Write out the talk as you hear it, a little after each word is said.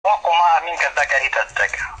minket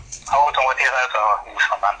bekerítettek. Autómat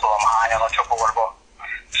 15-20, nem tudom hányan a csoportba.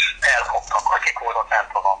 Elfogtak, akik voltak, nem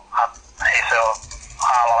tudom. Hát hisz a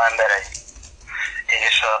állam emberei.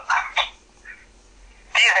 És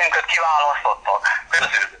 10-ünket kiválasztottak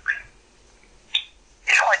közülük.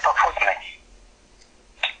 És hagytak futni.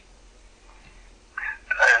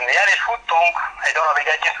 El is futtunk, egy darabig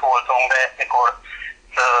együtt voltunk, de mikor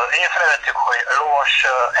észrevettük, hogy lovas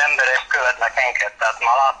emberek követnek minket, tehát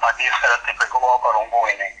már látták, észrevették, hogy hova akarunk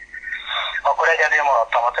bújni. Akkor egyedül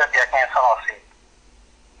maradtam, a többiek mint szanaszít.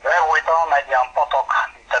 Bebújtam egy ilyen patak,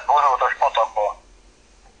 tehát bozótos patakba.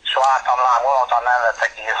 És vártam rá, vonatlan nem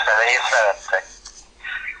vettek észre, de észrevettek.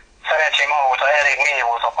 Szerencsém ahóta elég mély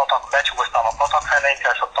volt a patak, becsúsztam a patak fenékre,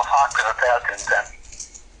 és ott a fák között eltűntem.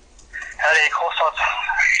 Elég hosszat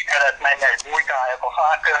kellett menni, hogy bújkáljak a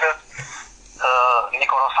fák között.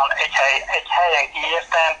 Mikor aztán egy helyen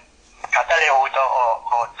kiértem, hát elég volt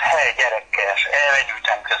a hely gyerekkel, és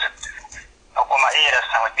elvegyültem között. Akkor már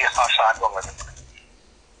éreztem, hogy biztonságban vagyok.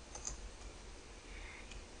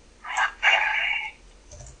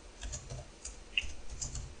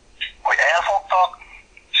 Hogy elfogtak,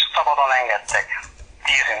 és szabadon engedtek.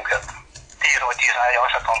 10-ünket. 10 vagy 11,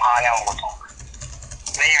 azt tudom hányan voltunk.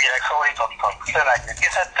 Névileg szólítottak, szömeggel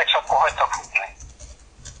kiszedtek, és akkor hagytak futni.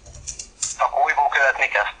 Akkor újból követni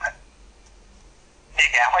kezdtek.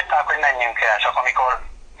 Igen, hagyták, hogy menjünk el, csak amikor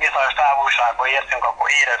bizonyos távolságba értünk, akkor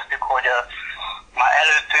éreztük, hogy már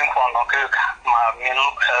előttünk vannak ők, már mint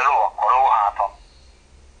lovakkal, lóháton.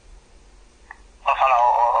 Aztán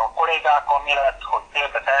a kollégákkal mi lett, hogy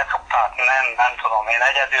őket elfogták, nem tudom, én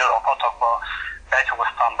egyedül a patakba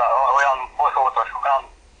becsúsztam, de olyan bozótos, olyan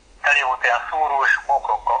teli volt ilyen szúrós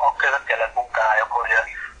bokrokkal, a között kellett munkáljak, hogy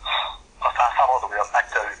aztán szabaduljak meg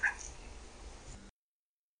tőlük.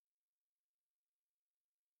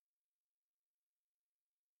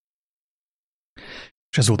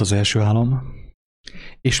 És ez volt az első álom,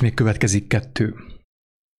 és még következik 2.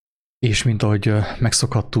 És mint ahogy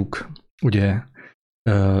megszokhattuk, ugye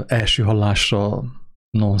első hallásra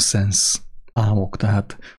nonsens álmok,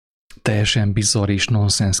 tehát teljesen bizarr és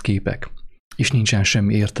nonsens képek, és nincsen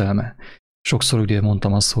semmi értelme. Sokszor ugye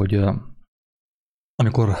mondtam azt, hogy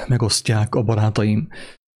amikor megosztják a barátaim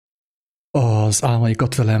az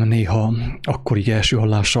álmaikat velem néha, akkor így első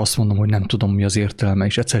hallásra azt mondom, hogy nem tudom, mi az értelme,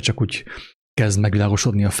 és egyszer csak úgy kezd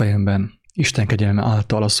megvilágosodni a fejemben Isten kegyelme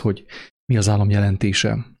által az, hogy mi az álom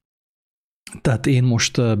jelentése. Tehát én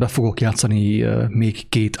most be fogok játszani még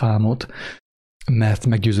 2 álmot, mert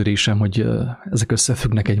meggyőződésem, hogy ezek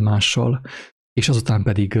összefüggnek egymással, és azután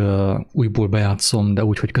pedig újból bejátszom, de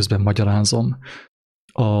úgy, hogy közben magyarázom.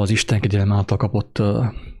 Az Isten kegyelme által kapott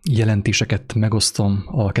jelentéseket megosztom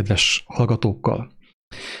a kedves hallgatókkal.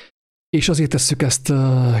 És azért tesszük ezt,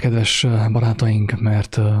 kedves barátaink,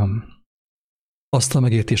 mert azt a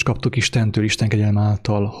megértést kaptuk Istentől, Isten kegyelme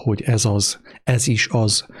által, hogy ez is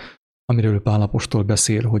az, amiről Pál apostol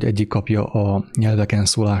beszél, hogy egyik kapja a nyelveken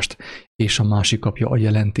szólást, és a másik kapja a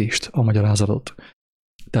jelentést, a magyarázatot.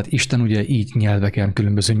 Tehát Isten ugye így nyelveken,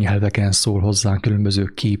 különböző nyelveken szól hozzánk, különböző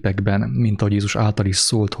képekben, mint ahogy Jézus által is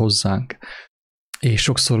szólt hozzánk. És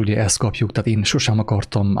sokszor ugye ezt kapjuk, tehát én sosem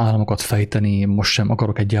akartam államokat fejteni, most sem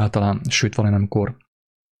akarok egyáltalán, sőt van, amikor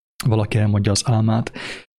valaki elmondja az álmát,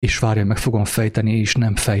 és várja, meg fogom fejteni, és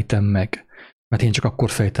nem fejtem meg. Mert én csak akkor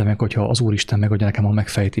fejtem meg, hogyha az Úristen megadja nekem a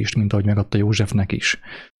megfejtést, mint ahogy megadta Józsefnek is,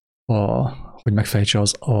 hogy megfejtse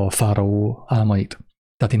a fáraó álmait.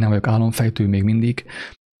 Tehát én nem vagyok álomfejtő még mindig,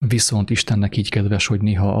 viszont Istennek így kedves, hogy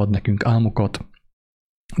néha ad nekünk álmokat,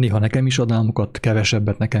 néha nekem is ad álmokat,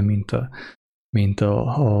 kevesebbet nekem, mint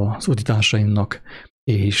az utitársaimnak,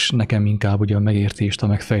 és nekem inkább ugye a megértést, a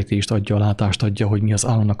megfejtést adja, a látást adja, hogy mi az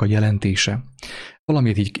álomnak a jelentése.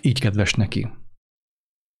 Valamiért így kedves neki.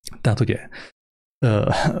 Tehát ugye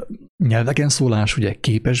nyelveken szólás, ugye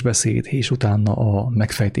képes beszéd, és utána a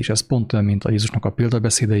megfejtés, ez pont olyan, mint a Jézusnak a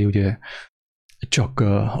példabeszédei, ugye csak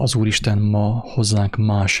az Úristen ma hozzánk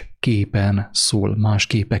más képen szól, más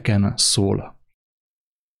képeken szól.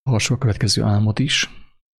 Hallgassuk a következő álmot is.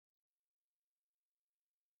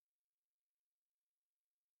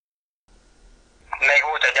 Még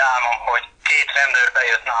volt egy álmom, hogy 2 rendőr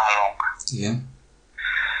bejött nálunk. Igen.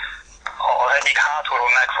 Az egyik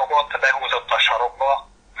hátulról megfogott, behúzott a sarokba,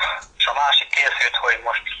 és a másik készült, hogy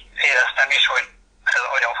most éreztem is, hogy ez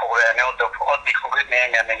agyon fog verni, addig fog ütni,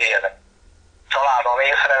 engem még élek. Családom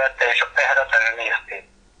észrevette, és tehetetlenül nézték.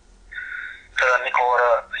 Mikor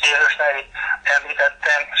Jézus nevét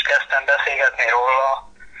említettem, és kezdtem beszélgetni róla,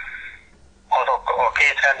 azok a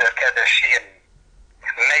 2 rendőr kezdett sírni.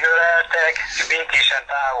 Megöleltek, békésen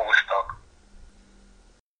távoztak.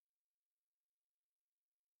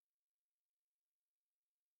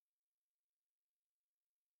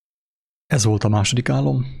 Ez volt a második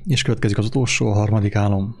álom, és következik az utolsó, a harmadik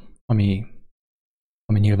álom,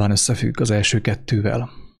 ami nyilván összefügg az első kettővel.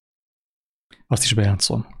 Azt is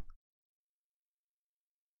bejátszom.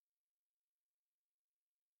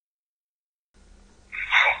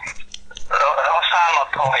 Azt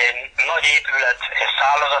álmodtam, hogy egy nagy épület és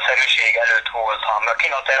szállodaszerűség előtt voltam.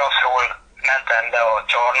 Kint a teraszról mentem be a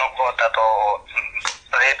csarnokba, tehát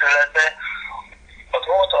az épületbe. Ott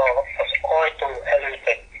volt az ajtó előtt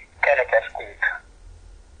egy kerekes kút.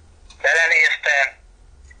 Belenéztem,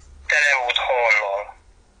 tele volt hallal.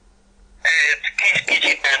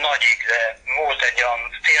 Kicsit nagyig, de volt egy olyan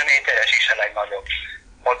fél méteres is a legnagyobb.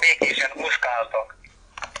 Ott békésen úszkáltak.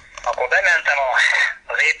 Akkor bementem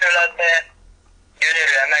az épületbe,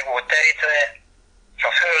 gyönyörűen meg volt terítve, és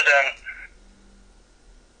a földön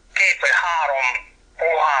 2 vagy 3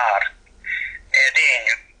 pohár edény,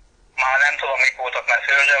 már nem tudom mik voltak, mert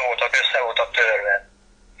földön voltak, össze voltak törve.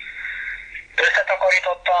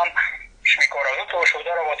 Összetakarítottam, és mikor az utolsó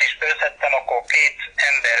darabot is összettem, akkor 2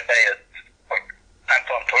 ember bejött, hogy nem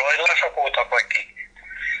tudom, tulajdonosok voltak, vagy ki.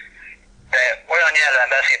 De olyan nyelven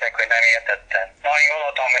beszéltek, hogy nem értettem. Na, én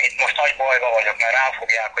gondoltam, itt most nagy bajba vagyok, mert rám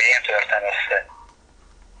fogják, hogy én törtem össze.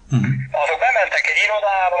 Azok bementek egy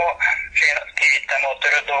irodába, és én kivittem a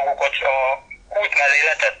törött dolgokat, a kút mellé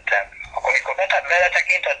letettem. Akkor mikor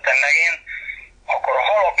beletekintettem megint, akkor a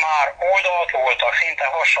halak már oldalt voltak, szinte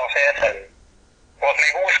hassal felfelé. Ott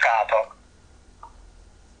még úszkáltak.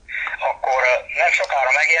 Akkor nem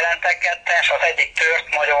sokára megjelentek ketten, és az egyik tört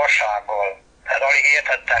magyarsággal. Tehát alig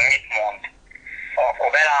értettem, mit mond. Akkor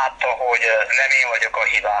belátta, hogy nem én vagyok a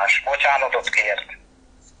hibás. Bocsánatot kért.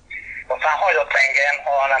 Aztán hagyott engem,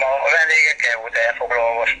 hanem a vendégekkel volt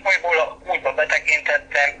elfoglalva. Újból útba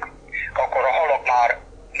betekintettem, akkor a halak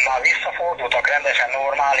már visszafordultak rendesen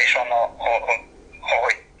normálisan,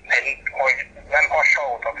 hogy nem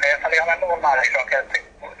hasonlótak felfelé, hanem normálisan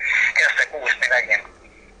kezdtek úszni megint.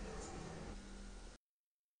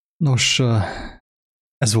 Nos,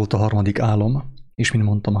 ez volt a harmadik álom, és mint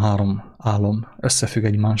mondtam, 3 álom összefügg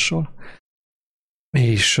egymással,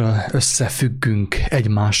 és összefüggünk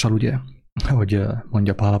egymással, ugye, hogy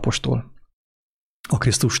mondja Pál apostol, a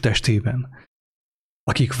Krisztus testében,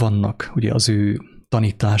 akik vannak, ugye az ő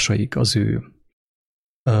tanításaik, az ő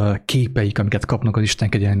képeik, amiket kapnak az Isten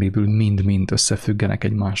kegyelméből, mind-mind összefüggenek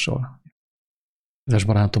egymással. Kedves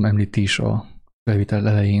barátom említi is a felvétel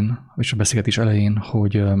elején, és a beszélgetés elején,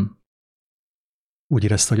 hogy úgy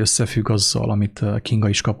érezte, hogy összefügg azzal, amit Kinga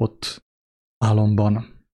is kapott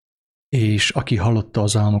álomban, és aki hallotta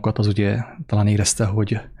az álmokat, az ugye talán érezte,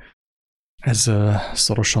 hogy ez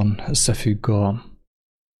szorosan összefügg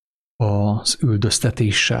az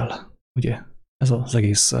üldöztetéssel, ugye, ez az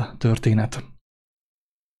egész történet,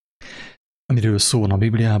 amiről szól a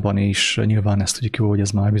Bibliában, és nyilván ezt tudjuk jó, hogy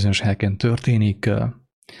ez már bizonyos helyeken történik,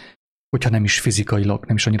 hogyha nem is fizikailag,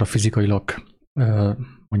 nem is annyira fizikailag,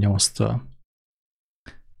 mondjam azt,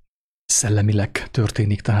 szellemileg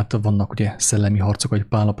történik, tehát vannak ugye szellemi harcok, ahogy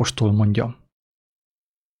Pál apostol mondja.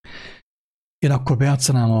 Én akkor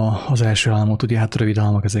bejátszanám az első álmot, ugye hát rövid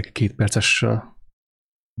álmok, ezek 2 perces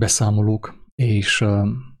beszámolók, és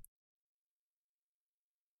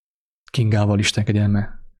Kingával, Isten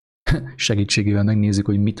kegyelme segítségével megnézzük,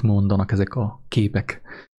 hogy mit mondanak ezek a képek,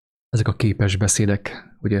 ezek a képes beszédek,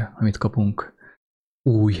 ugye, amit kapunk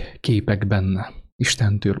új képekben,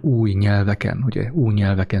 Istentől, új nyelveken, ugye, új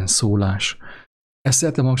nyelveken szólás. Ezt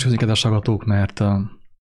szeretném hangsúlyozni, kedves hallgatók, mert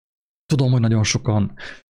tudom, hogy nagyon sokan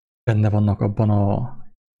benne vannak abban a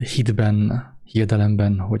hitben,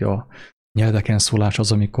 hiedelemben, hogy a nyelveken szólás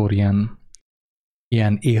az, amikor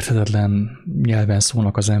ilyen érthetetlen nyelven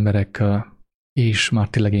szólnak az emberek, és már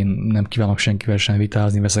tényleg én nem kívánok senkivel sem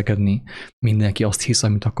vitázni, veszekedni. Mindenki azt hisz,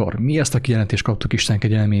 amit akar. Mi ezt a kijelentést kaptuk Isten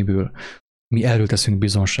kegyelméből, mi erről teszünk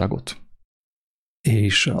bizonságot.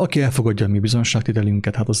 És aki elfogadja a mi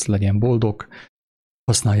bizonságtételünket, hát az legyen boldog,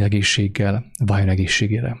 használja egészséggel, váljon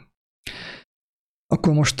egészségére.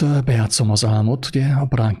 Akkor most bejátszom az álmot, ugye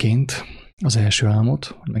apránként, az első álmot,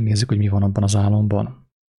 hogy megnézzük, hogy mi van abban az álomban.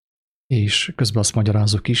 És közben azt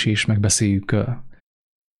magyarázzuk is, és megbeszéljük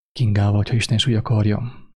Kingával, hogyha Isten is úgy akarja.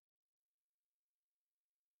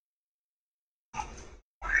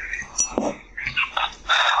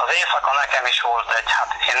 Az éjszaka nekem is volt egy, hát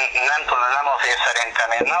én nem tudom, nem azért szerintem,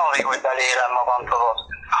 én nem azért, hogy belélem magam, tudod,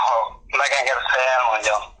 ha megengedsz,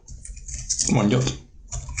 elmondjam. Mondjad.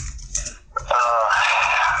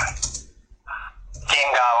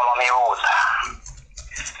 Kingával, ami volt.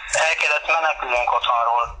 El kellett menekülnünk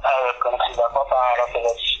otthonról, eljöttünk ide a határa,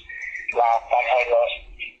 és láttam, hogy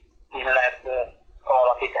illetve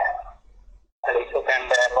valakit elég sok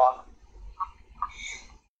ember van.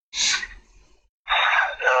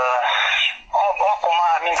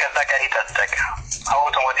 kerítettek. Ha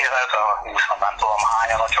voltunk 15-20, nem tudom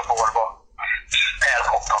hányan a csoportban.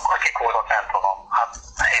 Elfogtak, akik voltak, nem tudom. Hát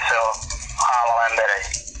hisz a állam emberei.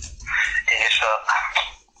 És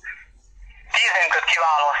 10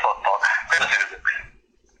 kiválasztottak közülük.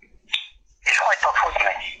 És hagytak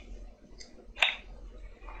futni.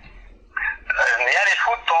 El is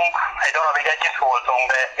futtunk, egy darabig együtt voltunk,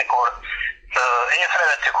 de mikor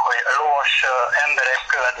észrevettük, hogy lovas emberek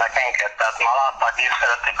követnek minket, tehát már látták,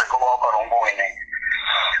 észrevették, hogy hova akarunk bújni.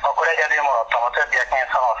 Akkor egyedül maradtam, a többiek mind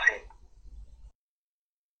szanaszét.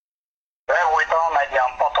 Bebújtam egy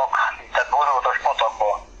ilyen patak, tehát bozótos patakba.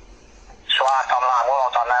 És vártam rá,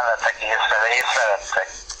 vonatan nem vettek észre, de észrevettek.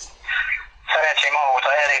 Szerencsém ahóta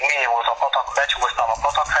elég mély volt a patak, becsúsztam a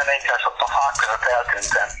patakfenékkel, és ott a fák között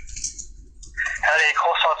eltűntem. Elég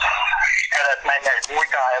hosszat kellett menni, hogy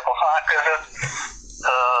bújkáljak a fák között,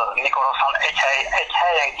 mikor aztán egy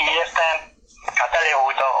helyen kiértem, hát elég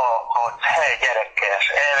volt a hely gyerekkel, és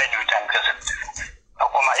elvegyültem között.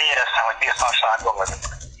 Akkor már éreztem, hogy biztonságban vagyok.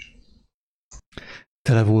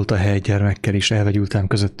 Tele volt a hely gyermekkel is, elvegyültem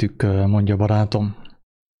közöttük, mondja barátom.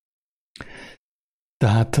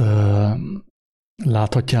 Tehát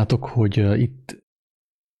láthatjátok, hogy itt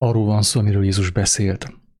arról van szó, amiről Jézus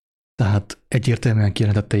beszélt. Tehát egyértelműen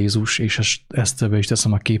kijelentette Jézus, és ezt be is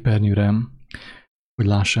teszem a képernyőre, hogy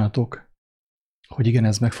lássátok, hogy igen,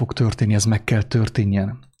 ez meg fog történni, ez meg kell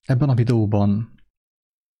történjen. Ebben a videóban,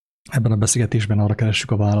 ebben a beszélgetésben arra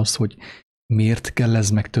keressük a választ, hogy miért kell ez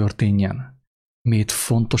megtörténjen, miért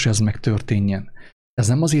fontos ez megtörténjen. Ez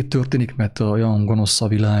nem azért történik, mert olyan gonosz a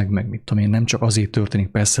világ, meg mit tudom én, nem csak azért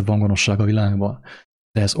történik, persze van gonoszság a világban,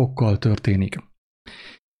 de ez okkal történik.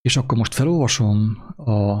 És akkor most felolvasom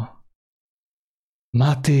a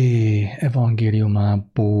Máté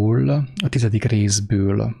evangéliumából, a 10.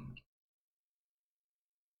 részből,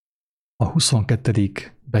 a 22.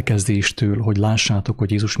 bekezdéstől, hogy lássátok,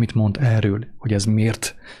 hogy Jézus mit mond erről, hogy ez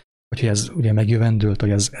miért, hogy ez ugye megjövendőlt,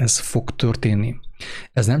 hogy ez fog történni.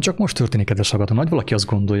 Ez nem csak most történik, kedves hallgató. Nagy valaki azt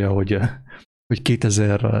gondolja, hogy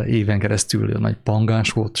 2000 éven keresztül nagy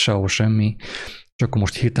pangás volt, sehol semmi, és akkor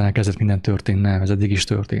most hirtelen kezdett minden történni. Nem, ez eddig is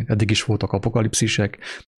történt. Eddig is voltak apokalipszisek,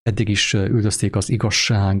 eddig is üldözték az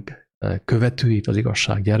igazság követőit, az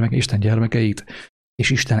igazság Isten gyermekeit, és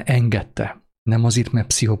Isten engedte. Nem azért, mert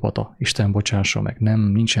pszichopata, Isten bocsássa meg, nem,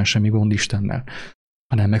 nincsen semmi gond Istennel,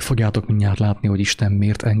 hanem meg fogjátok mindjárt látni, hogy Isten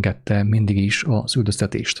miért engedte mindig is az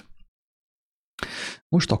üldöztetést.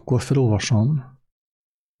 Most akkor felolvasom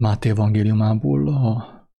Máté evangéliumából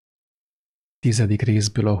a 10.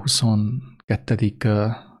 részből a 22.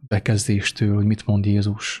 bekezdéstől, hogy mit mond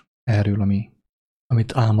Jézus erről,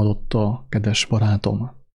 amit álmodott a kedves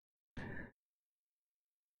barátom.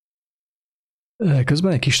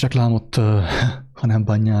 Közben egy kis reklámot, ha nem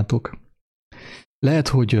bánjátok. Lehet,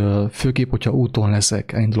 hogy főképp, hogyha úton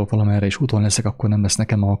leszek, elindulok valamerre, és úton leszek, akkor nem lesz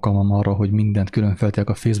nekem alkalmam arra, hogy mindent külön feltegyek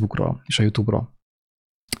a Facebookra és a YouTube-ra,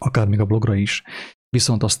 akár még a blogra is.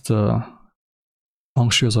 Viszont azt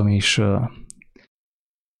hangsúlyozom, és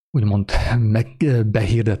úgymond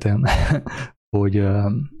behirdetem, hogy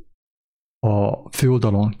a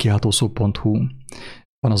főoldalon kiáltószó.hu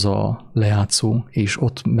van az a lejátszó, és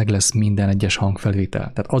ott meg lesz minden egyes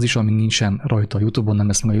hangfelvétel. Tehát az is, ami nincsen rajta a YouTube-on, nem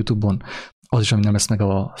lesz meg a YouTube-on, az is, ami nem lesz meg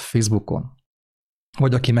a Facebookon.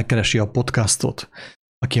 Vagy aki megkeresi a podcastot,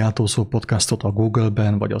 a kiáltószó podcastot a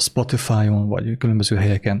Google-ben, vagy a Spotify-on, vagy különböző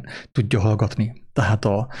helyeken tudja hallgatni. Tehát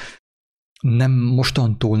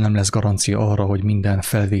mostantól nem lesz garancia arra, hogy minden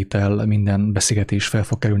felvétel, minden beszélgetés fel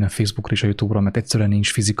fog kerülni a Facebookra és a YouTube-ra, mert egyszerűen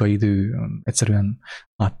nincs fizikai idő, egyszerűen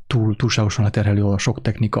már túlságosan leterhelő a sok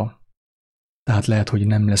technika. Tehát lehet, hogy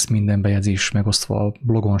nem lesz minden bejegyzés megosztva a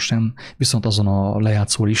blogon sem, viszont azon a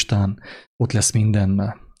lejátszó listán ott lesz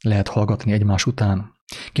minden, lehet hallgatni egymás után,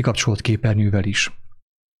 kikapcsolt képernyővel is.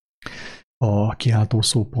 A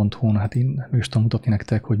kiáltószó.hu-n, hát én meg is tudom mutatni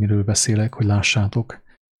nektek, hogy miről beszélek, hogy lássátok.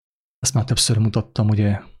 Ezt már többször mutattam,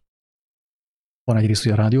 ugye van egyrészt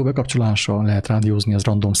ugye a rádió bekapcsolása, lehet rádiózni, az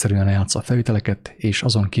randomszerűen lejátsza a felvételeket, és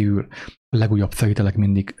azon kívül a legújabb felvételek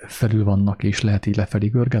mindig felül vannak, és lehet így lefelé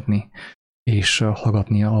görgetni, és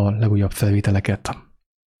hallgatni a legújabb felvételeket.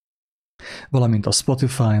 Valamint a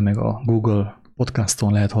Spotify, meg a Google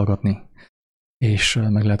podcaston lehet hallgatni, és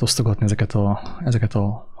meg lehet osztogatni ezeket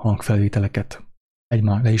a hangfelvételeket.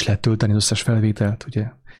 Le is lehet tölteni az összes felvételt,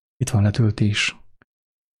 ugye itt van letöltés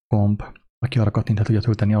gomb, aki arra kattint, tudja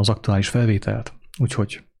tölteni az aktuális felvételt,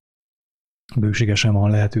 úgyhogy bőségesen van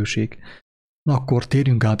lehetőség. Na akkor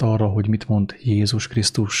térjünk át arra, hogy mit mond Jézus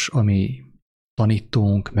Krisztus, ami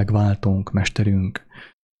tanítónk, megváltónk, mesterünk.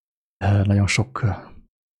 Nagyon sok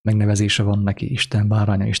megnevezése van neki, Isten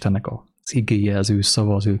báránya, Istennek az igéje, az ő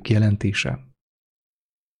szava, az ő kijelentése.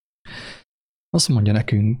 Azt mondja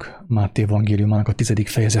nekünk Máté evangéliumának a 10.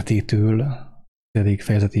 fejezetétől, 10.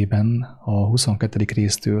 fejezetében, a 22.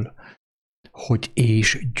 résztől, hogy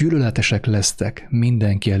és gyűlöletesek lesztek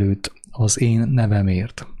mindenki előtt az én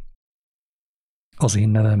nevemért. Az én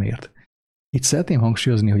nevemért. Itt szeretném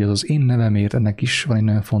hangsúlyozni, hogy az én nevemért, ennek is van egy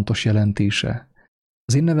nagyon fontos jelentése.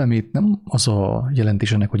 Az én nevemért nem az a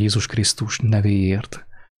jelentés ennek, hogy Jézus Krisztus nevéért,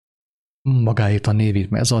 magáért a névét,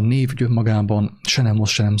 mert ez a név önmagában se nem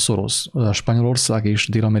rossz, se nem szoros. Spanyolország és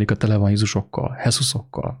Dél-Amerika tele van Jézusokkal,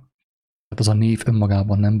 Jezusokkal. Tehát az a név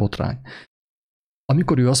önmagában nem botrány.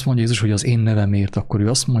 Amikor ő azt mondja Jézus, hogy az én nevemért, akkor ő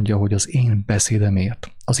azt mondja, hogy az én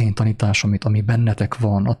beszédemért, az én tanításomért, ami bennetek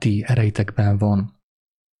van, a ti ereitekben van,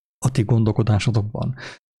 a ti gondolkodásotokban,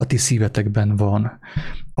 a ti szívetekben van,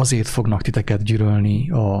 azért fognak titeket gyűlölni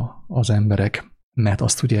az emberek, mert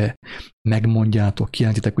azt ugye megmondjátok,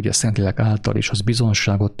 kijelentitek ugye Szentlélek által, és az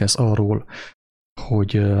bizonságot tesz arról,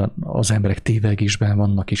 hogy az emberek tévegésben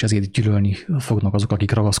vannak, és ezért gyűlölni fognak azok,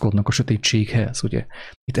 akik ragaszkodnak a sötétséghez, ugye.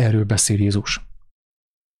 Itt erről beszél Jézus.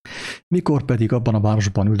 Mikor pedig abban a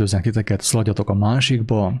városban üldöznek titeket, szaladjatok a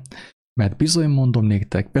másikba, mert bizony mondom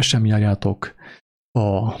néktek, be sem járjátok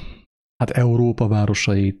Európa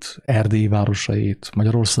városait, Erdély városait,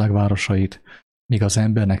 Magyarország városait, míg az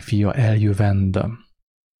embernek fia eljövend.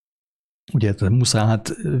 Ugye muszáj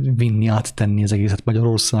áttenni az egészet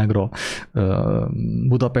Magyarországra,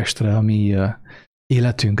 Budapestre, a mi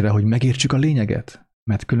életünkre, hogy megértsük a lényeget.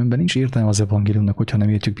 Mert különben nincs értelme az evangéliumnak, hogyha nem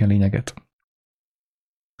értjük mi a lényeget.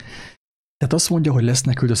 Tehát azt mondja, hogy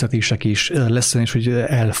lesznek küldöztetések is, lesz olyan is, hogy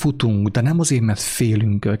elfutunk, de nem azért, mert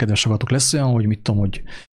félünk, kedves hallgatók, lesz olyan, hogy mit tudom,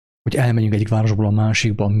 hogy elmegyünk egyik városból a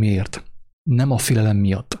másikba. Miért? Nem a félelem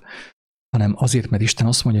miatt, hanem azért, mert Isten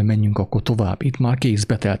azt mondja, hogy menjünk akkor tovább. Itt már kész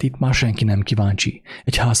betelt, itt már senki nem kíváncsi.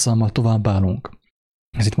 Egy házszámmal tovább állunk.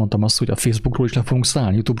 Ezért mondtam azt, hogy a Facebookról is le fogunk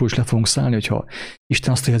szállni, YouTube-ról is le fogunk szállni, hogyha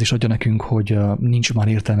Isten azt jelzést adja nekünk, hogy nincs már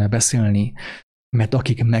értelme beszélni, mert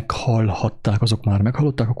akik meghallhatták, azok már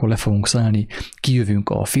meghallották, akkor le fogunk szállni, kijövünk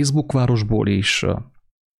a Facebook városból és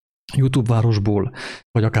YouTube városból,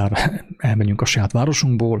 vagy akár elmegyünk a saját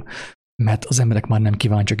városunkból, mert az emberek már nem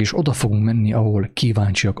kíváncsiak, és oda fogunk menni, ahol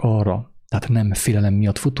kíváncsiak arra. Tehát nem félelem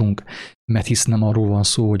miatt futunk, mert hisz nem arról van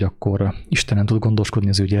szó, hogy akkor Isten nem tud gondoskodni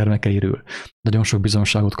az ő gyermekeiről. Nagyon sok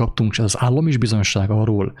bizonyságot kaptunk, és az állam is bizonyság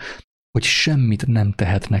arról, hogy semmit nem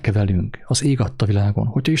tehetnek velünk az ég adta világon,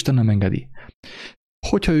 hogyha Isten nem engedi.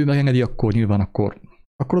 Hogyha ő megengedi, akkor nyilván akkor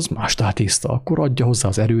az más tészta, akkor adja hozzá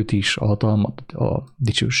az erőt is, a hatalmat, a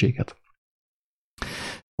dicsőséget,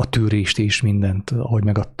 a tűrést és mindent, ahogy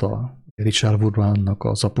megadta Richard Wurmannnak,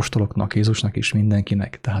 az apostoloknak, Jézusnak és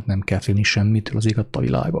mindenkinek, tehát nem kell félni semmitől az ég adta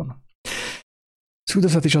világon.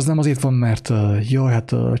 Szüldöztetés az nem azért van, mert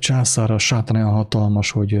a császár, a sátán olyan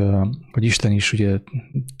hatalmas, hogy Isten is ugye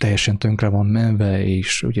teljesen tönkre van menve,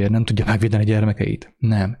 és ugye nem tudja megvédeni gyermekeit.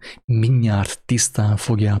 Nem. Mindjárt tisztán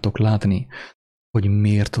fogjátok látni, hogy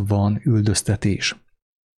miért van üldöztetés.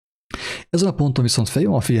 Ezen a ponton viszont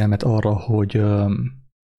felhívom a figyelmet arra,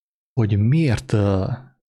 hogy miért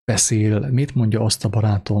beszél, miért mondja azt a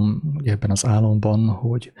barátom ugye ebben az álomban,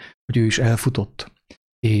 hogy ő is elfutott,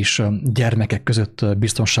 és gyermekek között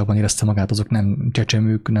biztonságban érezte magát, azok nem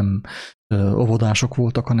csecsemők, nem óvodások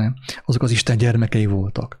voltak, hanem azok az Isten gyermekei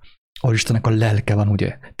voltak. Ahol Istennek a lelke van,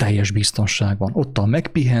 ugye, teljes biztonságban. Ottan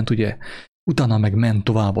megpihent, ugye, utána meg ment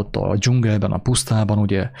tovább ott a dzsungelben, a pusztában,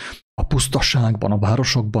 ugye, a pusztaságban, a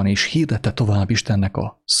városokban, és hirdette tovább Istennek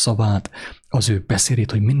a szavát, az ő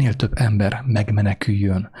beszédét, hogy minél több ember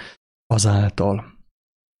megmeneküljön azáltal.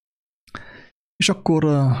 És akkor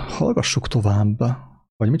hallgassuk tovább,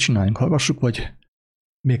 vagy mit csináljunk, hallgassuk, vagy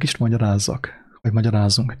még kicsit magyarázzak, vagy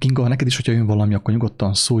magyarázzunk. Kinga, ha neked is, hogyha jön valami, akkor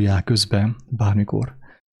nyugodtan szóljál közbe, bármikor.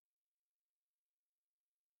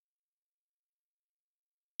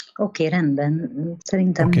 Oké, rendben.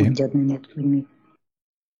 Szerintem mondjad, nem jött, hogy mi.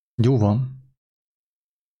 Jó van.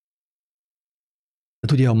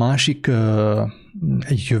 Tehát ugye a másik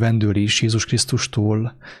egy jövendőlés Jézus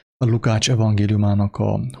Krisztustól a Lukács evangéliumának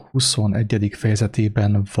a 21.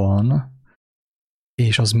 fejezetében van,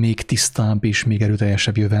 és az még tisztább és még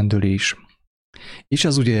erőteljesebb jövendőlés. És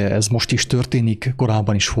ez most is történik,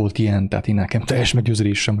 korábban is volt ilyen, tehát én nekem teljes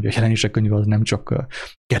meggyőződésem, hogy a jelenések könyve az nem csak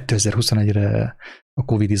 2021-re a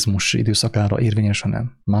covidizmus időszakára érvényes,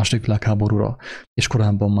 hanem második világháborúra, és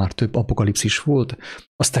korábban már több apokalipszis volt,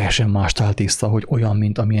 az teljesen más táltészta, hogy olyan,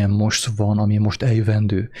 mint amilyen most van, ami most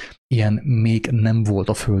eljövendő, ilyen még nem volt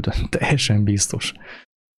a Földön, teljesen biztos.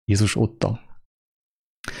 Jézus otta.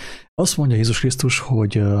 Azt mondja Jézus Krisztus,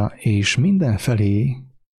 hogy és mindenfelé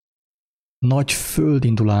nagy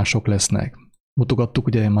földindulások lesznek. Mutogattuk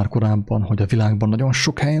ugye már korábban, hogy a világban nagyon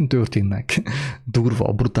sok helyen történnek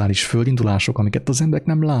durva, brutális földindulások, amiket az emberek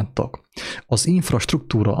nem láttak. Az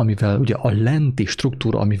infrastruktúra, amivel ugye a lenti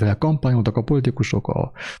struktúra, amivel kampányoltak a politikusok,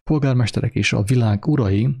 a polgármesterek és a világ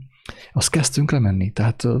urai, az kezd tönkre menni.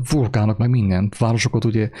 Tehát vulkánok meg mindent, városokat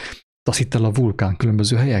ugye taszít el a vulkán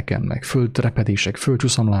különböző helyeken, meg földrepedések,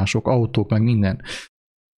 földcsúszamlások, autók, meg minden.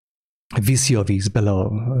 Viszi a víz bele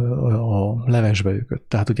a levesbe őket.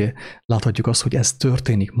 Tehát ugye láthatjuk azt, hogy ez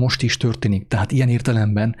történik, most is történik. Tehát ilyen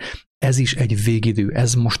értelemben ez is egy végidő,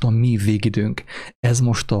 ez most a mi végidőnk, ez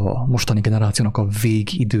most a mostani generációnak a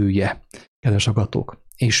végidője, kedves hallgatók.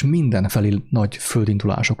 És mindenfelé nagy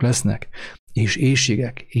földindulások lesznek, és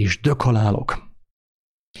éhségek, és döghalálok.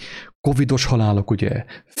 Covidos halálok, ugye,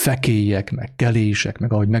 fekélyek, meg kelések,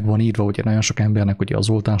 meg ahogy meg van írva, ugye nagyon sok embernek ugye az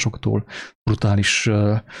oltásoktól brutális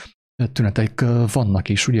tünetek vannak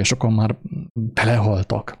is, ugye sokan már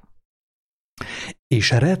belehaltak. És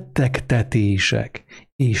rettegtetések,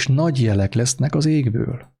 és nagy jelek lesznek az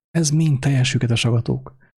égből. Ez mind teljesül, kedves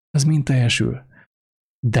hallgatók. Ez mind teljesül.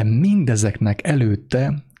 De mindezeknek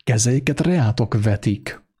előtte kezeiket reátok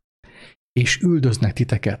vetik, és üldöznek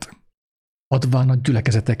titeket, adván a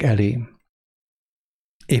gyülekezetek elé.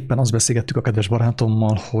 Éppen azt beszélgettük a kedves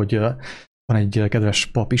barátommal, hogy van egy kedves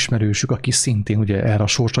pap ismerősük, aki szintén ugye erre a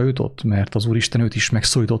sorsra jutott, mert az Úristen őt is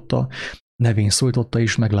megszólította, nevén szólította,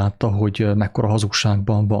 és meglátta, hogy mekkora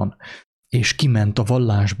hazugságban van. És kiment a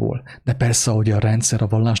vallásból. De persze, hogy a rendszer a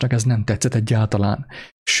vallásnak ez nem tetszett egyáltalán.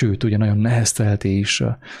 Sőt, ugye nagyon neheztelte, és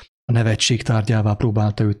a nevetség tárgyává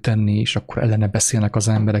próbálta őt tenni, és akkor ellene beszélnek az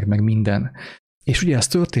emberek, meg minden. És ugye ez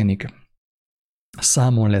történik.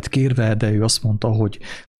 Számon lett kérve, de ő azt mondta, hogy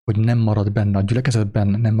nem marad benne a gyülekezetben,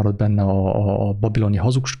 nem marad benne a babiloni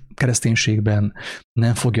hazug kereszténységben,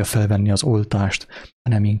 nem fogja felvenni az oltást,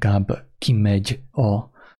 hanem inkább kimegy a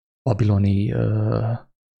babiloni,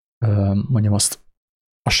 mondjam azt,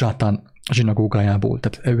 a sátán zsinagógájából,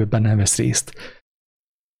 tehát ő benne vesz részt.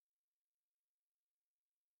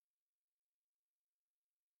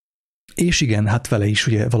 És igen, hát vele is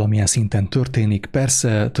ugye valamilyen szinten történik.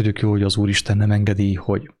 Persze, tudjuk jó, hogy az Úristen nem engedi,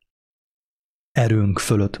 hogy erőnk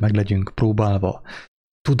fölött meg legyünk próbálva,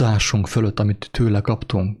 tudásunk fölött, amit tőle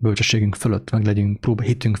kaptunk, bölcsességünk fölött meg legyünk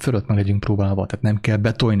hitünk fölött meg legyünk próbálva. Tehát nem kell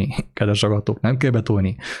betolni, kedves hallgatók, nem kell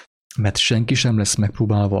betolni, mert senki sem lesz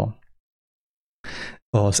megpróbálva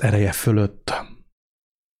az ereje fölött.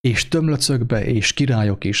 És tömlöcökbe és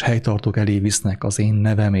királyok és helytartók elé visznek az én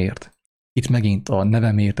nevemért. Itt megint a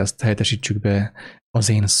nevemért, ezt helyettesítsük be, az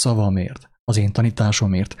én szavamért, az én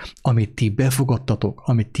tanításomért, amit ti befogadtatok,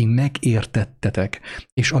 amit ti megértettetek,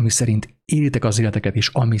 és ami szerint élitek az életeket, és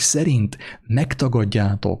ami szerint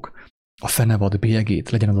megtagadjátok a fenevad bélyegét,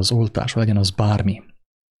 legyen az az oltás, vagy legyen az bármi.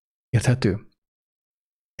 Érthető?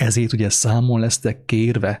 Ezért ugye számon lesztek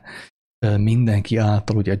kérve mindenki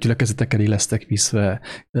által, ugye a gyülekezetek elé lesztek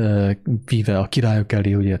víve a királyok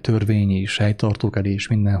elé, ugye törvényi és helytartók elé, és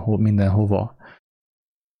mindenhova.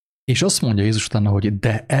 És azt mondja Jézus utána, hogy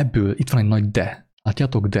de ebből, itt van egy nagy de,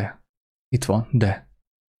 látjátok, de, itt van, de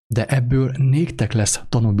ebből néktek lesz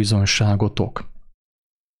tanúbizonyságotok.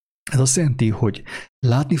 Ez azt jelenti, hogy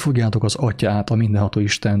látni fogjátok az Atyát, a mindenható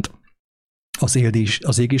Istent, az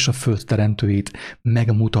ég és a föld teremtőjét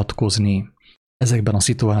megmutatkozni ezekben a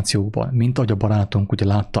szituációkban, mint ahogy a barátunk ugye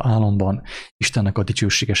látta álomban Istennek a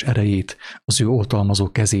dicsőséges erejét, az ő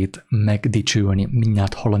oltalmazó kezét megdicsülni,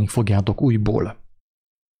 mindjárt hallani fogjátok újból.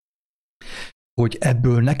 Hogy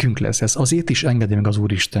ebből nekünk lesz, ez azért is engedi meg az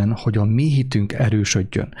Úristen, hogy a mi hitünk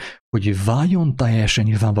erősödjön, hogy váljon teljesen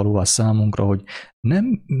nyilvánvalóan számunkra, hogy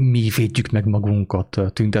nem mi védjük meg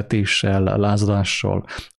magunkat tüntetéssel, lázadással,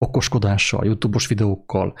 okoskodással, YouTube-os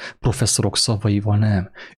videókkal, professzorok szavaival,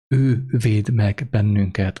 nem. Ő véd meg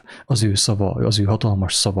bennünket az ő szava, az ő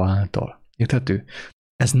hatalmas szava által. Érthető?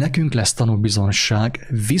 Ez nekünk lesz tanúbizonyság,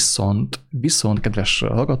 viszont, kedves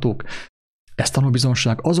hallgatók, ez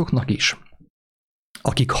tanúbizonyság azoknak is,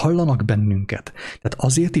 akik hallanak bennünket. Tehát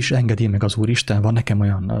azért is engedi meg az Úristen, van nekem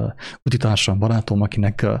olyan utitársam, barátom,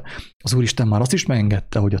 akinek az Úristen már azt is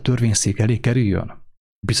megengedte, hogy a törvényszék elé kerüljön,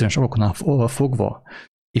 bizonyos okoknál fogva,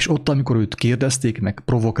 és ott, amikor őt kérdezték, meg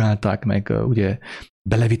provokálták, meg ugye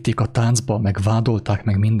belevitték a táncba, meg vádolták,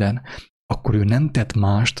 meg minden, akkor ő nem tett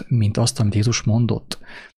mást, mint azt, amit Jézus mondott.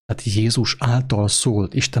 Tehát Jézus által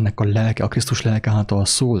szólt, Istennek a lelke, a Krisztus lelke által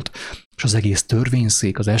szólt, és az egész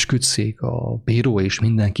törvényszék, az esküdtszék, a bíró és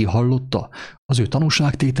mindenki hallotta az ő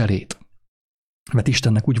tanúságtételét. Mert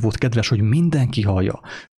Istennek úgy volt kedves, hogy mindenki hallja,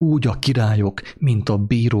 úgy a királyok, mint a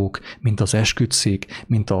bírók, mint az esküdtszék,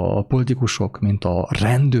 mint a politikusok, mint a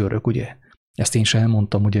rendőrök, ugye? Ezt én sem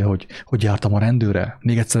elmondtam, ugye, hogy jártam a rendőre.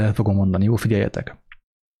 Még egyszer el fogom mondani, jó, figyeljetek.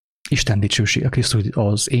 Isten dicsősége, Krisztus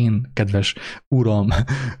az én kedves Uram,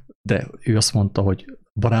 de ő azt mondta, hogy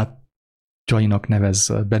barátjainak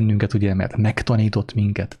nevez bennünket, ugye, mert megtanított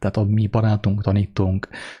minket, tehát a mi barátunk, tanítónk,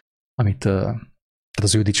 amit tehát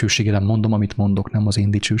az ő dicsőségére mondom, amit mondok, nem az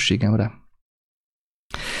én dicsőségemre.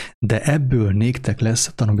 De ebből néktek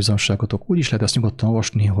lesz tanúbizonságotok. Úgy is lehet ezt nyugodtan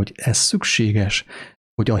olvasni, hogy ez szükséges,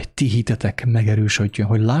 hogy a ti hitetek megerősödjön,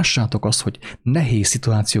 hogy lássátok azt, hogy nehéz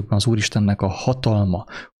szituációkban az Úristennek a hatalma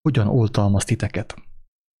hogyan oltalmaz titeket.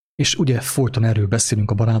 És ugye folyton erről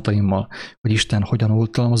beszélünk a barátaimmal, hogy Isten hogyan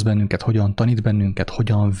oltalmaz bennünket, hogyan tanít bennünket,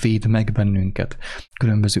 hogyan véd meg bennünket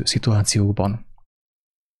különböző szituációkban.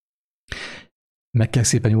 Meg kell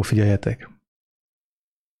szépen jól figyeljetek.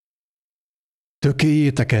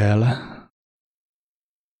 Tökéljétek el,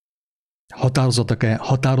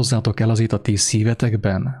 határozzátok el azért a ti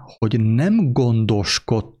szívetekben, hogy nem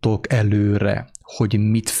gondoskodtok előre, hogy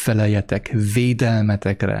mit feleljetek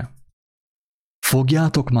védelmetekre.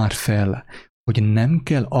 Fogjátok már fel, hogy nem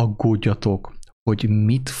kell aggódjatok, hogy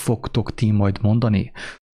mit fogtok ti majd mondani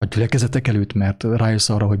a gyülekezetek előtt, mert rájössz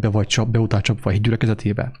arra, hogy be voltál csapva a híd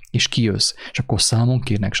gyülekezetébe, és kijössz, és akkor számon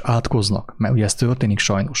kérnek, és átkoznak, mert ugye ez történik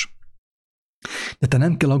sajnos. De te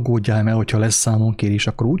nem kell aggódjál, mert hogyha lesz számonkérés,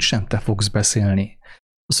 akkor úgysem te fogsz beszélni.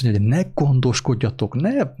 Azt mondja, hogy ne gondoskodjatok,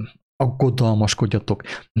 ne aggodalmaskodjatok,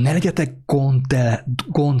 ne legyetek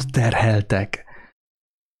gondterheltek,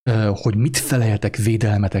 hogy mit feleljetek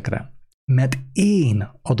védelmetekre. Mert én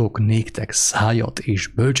adok néktek szájat és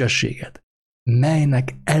bölcsességet,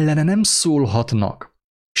 melynek ellene nem szólhatnak,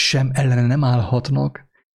 sem ellene nem állhatnak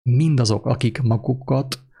mindazok, akik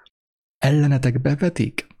magukat ellenetek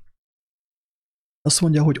bevetik. Azt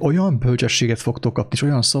mondja, hogy olyan bölcsességet fogtok kapni, és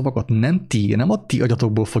olyan szavakat nem a ti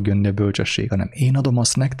agyatokból fog jönni a bölcsesség, hanem én adom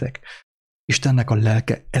azt nektek. Istennek a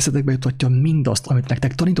lelke eszetekbe jutatja mindazt, amit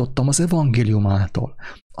nektek tanítottam az evangélium által,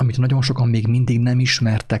 amit nagyon sokan még mindig nem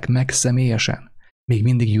ismertek meg személyesen. Még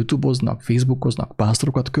mindig YouTube-oznak, Facebookoznak,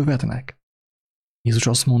 pásztorokat követnek. Jézus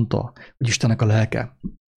azt mondta, hogy Istennek a lelke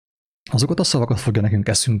azokat a szavakat fogja nekünk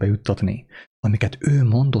eszünkbe juttatni, amiket ő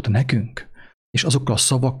mondott nekünk. És azokkal a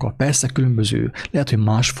szavakkal, persze különböző, lehet, hogy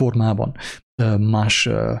más formában, más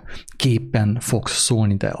képen fogsz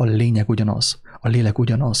szólni, de a lényeg ugyanaz, a lélek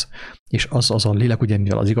ugyanaz, és az a lélek, ugye,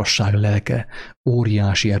 mivel az igazság lelke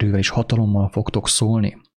óriási erővel és hatalommal fogtok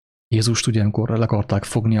szólni. Jézust ugye, amikor le akarták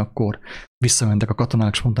fogni, akkor visszamentek a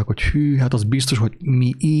katonák, és mondták, hogy hű, hát az biztos, hogy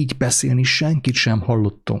mi így beszélni senkit sem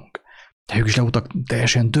hallottunk. De ők is le voltak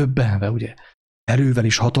teljesen döbbenve, ugye. Erővel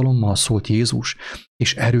és hatalommal szólt Jézus,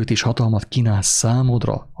 és erőt és hatalmat kínál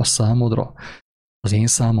számodra, az én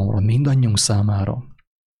számomra, mindannyiunk számára.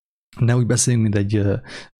 Ne úgy beszéljünk, mint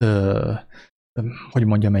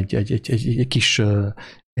egy kis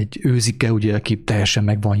őzike, ugye, aki teljesen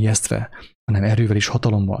meg van jesztve, hanem erővel és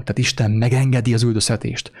hatalommal. Tehát Isten megengedi az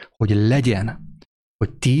üldözhetést, hogy legyen,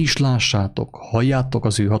 hogy ti is lássátok, halljátok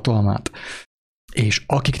az ő hatalmát, és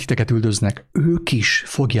akik titeket üldöznek, ők is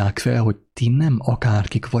fogják fel, hogy ti nem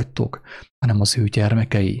akárkik vagytok, hanem az ő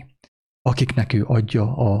gyermekei, akiknek ő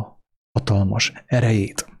adja a hatalmas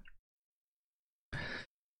erejét.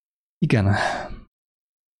 Igen.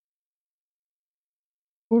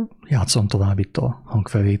 Játszom tovább itt a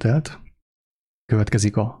hangfelvételt.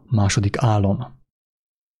 Következik a második álom.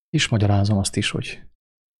 És magyarázom azt is, hogy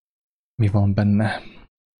mi van benne.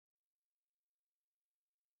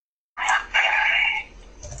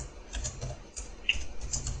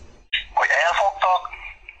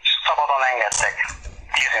 Engedtek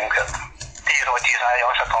 10 vagy 11,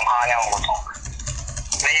 azt tudom hányan voltunk.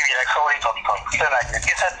 Névileg szólítottak, tömegnek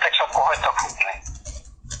kiszedtek, és akkor hagytak futni.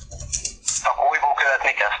 Akkor újból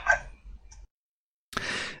követni kezdtek.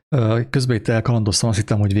 Közben itt elkalandoztam, azt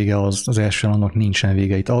hittem, hogy vége az első álomnak, nincsen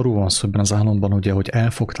vége. Itt arról van szó ebben az álomban, ugye, hogy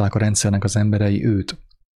elfogták a rendszernek az emberei őt.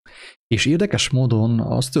 És érdekes módon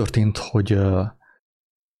az történt,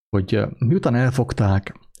 hogy miután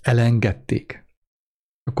elfogták, elengedték,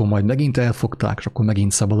 akkor majd megint elfogták, és akkor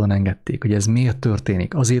megint szabadon engedték. Hogy ez miért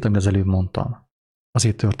történik? Azért, amit az előbb mondtam.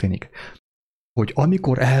 Azért történik, hogy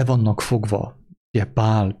amikor el vannak fogva, ugye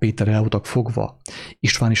Pál, Péter el voltak fogva,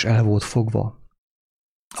 István is el volt fogva,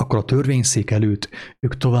 akkor a törvényszék előtt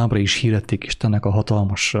ők továbbra is hirdették Istennek a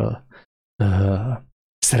hatalmas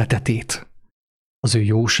szeretetét, az ő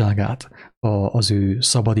jóságát, az ő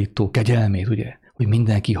szabadító kegyelmét, ugye, hogy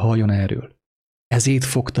mindenki halljon erről. Ezért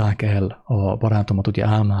fogták el a barátomat ugye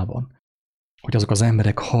álmában, hogy azok az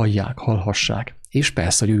emberek hallhassák. És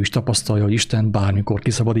persze, hogy ő is tapasztalja, hogy Isten bármikor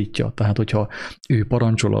kiszabadítja. Tehát, hogyha ő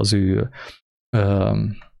parancsol az ő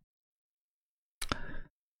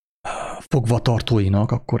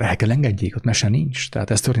fogvatartóinak, akkor el kell engedjék, ott mese nincs. Tehát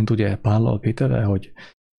ez történt ugye Pállal, Péterrel, hogy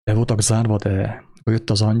be voltak zárva, de jött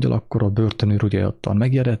az angyal, akkor a börtönőr ugye ottan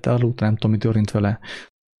megijedt, elaludt, nem tudom, mi történt vele,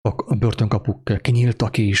 a börtönkapuk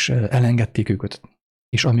kinyíltak és elengedték őket.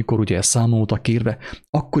 És amikor ugye számoltak kérve,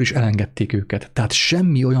 akkor is elengedték őket. Tehát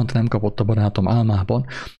semmi olyant nem kapott a barátom álmában,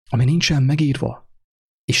 ami nincsen megírva.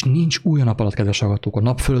 És nincs új nap alatt, kedves hallgatók. A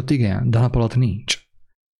nap fölött igen, de nap alatt nincs.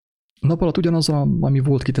 A nap alatt ugyanaz, ami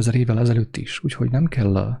volt 2000 évvel ezelőtt is, úgyhogy nem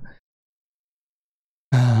kell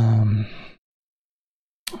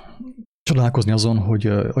csodálkozni azon, hogy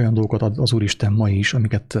olyan dolgokat ad az Úristen ma is,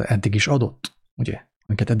 amiket eddig is adott, ugye?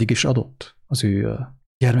 Amiket eddig is adott az ő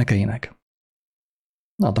gyermekeinek.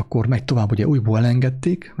 Na, hát akkor megy tovább, ugye újból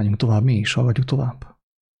elengedték, megyünk tovább mi is, hallgatjuk tovább.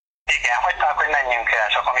 Igen, hagyták, hogy menjünk el,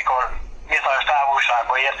 csak amikor bizonyos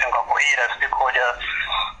távolságba értünk, akkor éreztük, hogy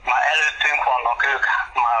már előttünk vannak ők,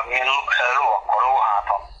 már mi lovakkal,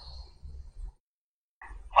 lóháton.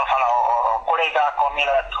 Aztán a kollégákkal mi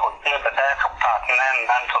lett, hogy őket elfogták,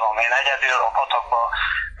 nem tudom, én egyedül a patakba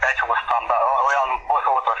becsúsztam, be olyan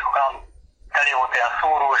bozótos, olyan teli volt ilyen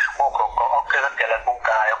szúrós bokrokkal, a között kellett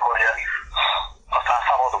munkáljak, hogy aztán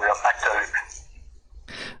szabaduljak meg tőlük.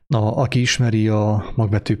 Na, aki ismeri a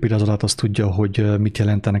magvető pirázatát, az tudja, hogy mit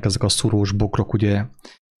jelentenek ezek a szúrós bokrok, ugye,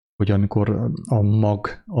 hogy amikor a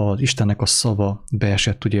mag, az Istennek a szava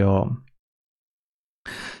beesett ugye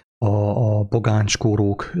a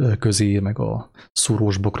bogáncskórók közé, meg a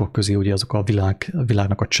szúrós bokrok közé, ugye azok a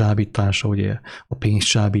világnak a csábítása, ugye a pénz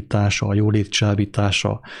csábítása, a jólét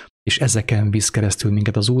csábítása, és ezeken visz keresztül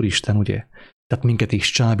minket az Úristen, ugye? Tehát minket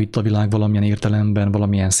is csábít a világ valamilyen értelemben,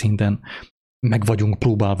 valamilyen szinten, meg vagyunk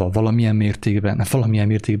próbálva valamilyen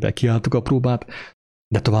mértékben kiálltuk a próbát,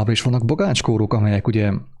 de továbbra is vannak bogácskórók, amelyek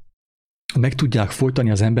ugye meg tudják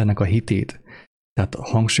folytani az embernek a hitét. Tehát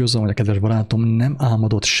hangsúlyozom, hogy a kedves barátom nem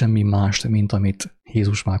álmodott semmi mást, mint amit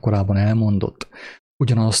Jézus már korábban elmondott.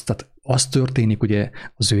 Ugyanaz, tehát az történik ugye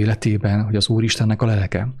az ő életében, hogy az Úristennek a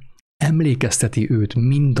lelke emlékezteti őt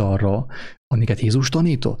mindarra, amiket Jézus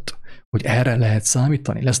tanított, hogy erre lehet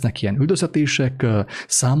számítani. Lesznek ilyen üldöztetések,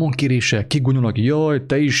 számonkérések, kigunyolnak, jaj,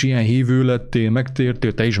 te is ilyen hívő lettél,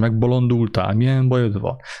 megtértél, te is megbolondultál, milyen bajod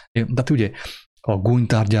van. Tehát ugye a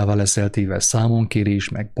gúnytárgyával leszel téve, számonkérés,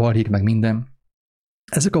 meg balhik, meg minden.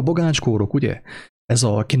 Ezek a bogácskórok, ugye? Ez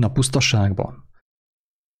a kinn a pusztaságban.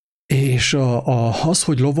 És az,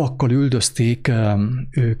 hogy lovakkal üldözték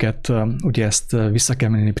őket, ugye ezt vissza kell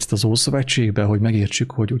menni picit az Ószövetségbe, hogy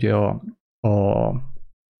megértsük, hogy ugye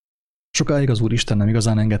sokáig az Úristen nem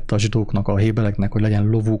igazán engedte a zsidóknak, a hébereknek, hogy legyen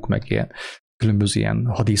lovuk, meg ilyen különböző ilyen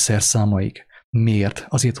hadiszerszámaik. Miért?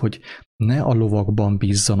 Azért, hogy ne a lovakban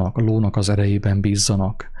bízzanak, a lónak az erejében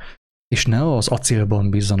bízzanak, és ne az acélban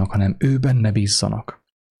bízzanak, hanem ő benne bízzanak.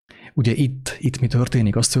 Ugye itt mi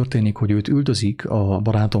történik? Az történik, hogy őt üldözik, a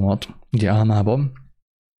barátomat, ugye álmában,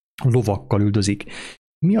 lovakkal üldözik.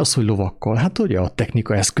 Mi az, hogy lovakkal? Hát ugye a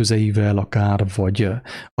technika eszközeivel akár, vagy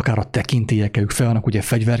akár a tekintélyekkel, ők fel vannak ugye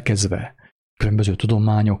fegyverkezve, különböző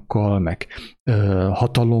tudományokkal, meg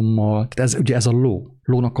hatalommal. Tehát ugye ez a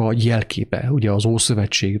lónak a jelképe, ugye az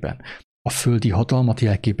Ószövetségben. A földi hatalmat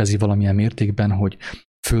jelképezi valamilyen mértékben, hogy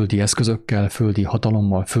földi eszközökkel, földi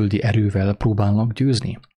hatalommal, földi erővel próbálnak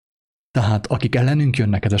győzni. Tehát akik ellenünk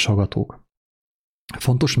jönnek, kedves hallgatók,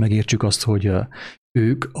 fontos megértsük azt, hogy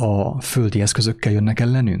ők a földi eszközökkel jönnek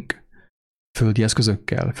ellenünk. Földi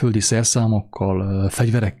eszközökkel, földi szerszámokkal,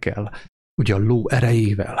 fegyverekkel, ugye a ló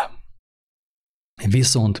erejével.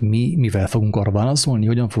 Viszont mi mivel fogunk arra válaszolni?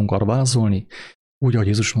 Hogyan fogunk arra válaszolni? Úgy, ahogy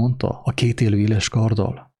Jézus mondta, a kétélű éles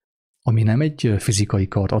karddal, ami nem egy fizikai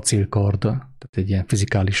kard, acélkard, tehát egy ilyen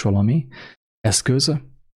fizikális valami eszköz,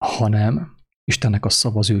 hanem Istennek a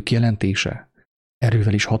szava, az ő kijelentése.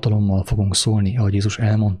 Erővel és hatalommal fogunk szólni, ahogy Jézus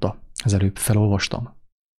elmondta. Ez előbb felolvastam.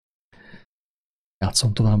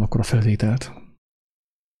 Játszom tovább akkor a felvételt.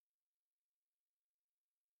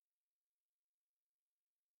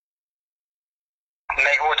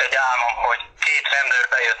 Még volt egy álmom, hogy két rendőr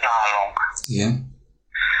bejött nálunk. Igen.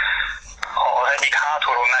 Az egyik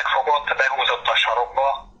hátulról megfogott, behúzott a sarokba,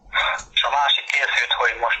 és a másik készült,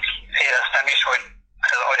 hogy most éreztem is, hogy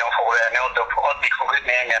ez agyon fog verni, addig fog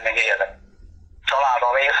ütni, engem még élek.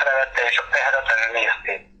 Családom észrevette, és csak tehetetlenül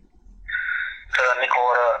nézték. Tudod,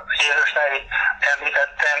 mikor Jézus nevét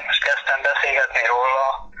említettem, és kezdtem beszélgetni róla,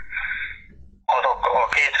 azok a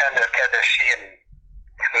két rendőr kezdett sírni.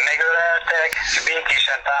 Megöleltek, és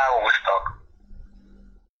békésen távoztak.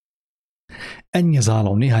 Ennyi az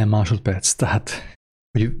álom, néhány másodperc, tehát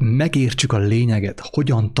hogy megértsük a lényeget,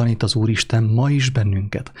 hogyan tanít az Úristen ma is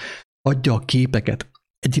bennünket. Adja a képeket,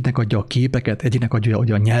 Egyiknek adja a képeket, egyiknek adja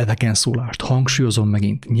a nyelveken szólást. Hangsúlyozom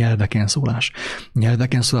megint, nyelveken szólás.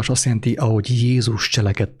 Nyelveken szólás azt jelenti, ahogy Jézus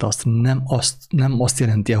cselekedte azt, nem azt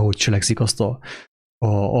jelenti, ahogy cselekszik azt a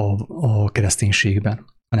kereszténységben,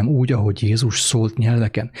 hanem úgy, ahogy Jézus szólt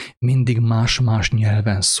nyelveken. Mindig más-más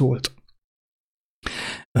nyelven szólt.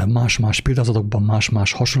 Más-más példázatokban,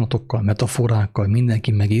 más-más hasonlatokkal, metaforákkal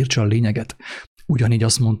mindenki megértse a lényeget. Ugyanígy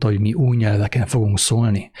azt mondta, hogy mi új nyelveken fogunk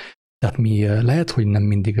szólni. Tehát mi lehet, hogy nem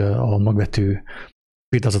mindig a magvető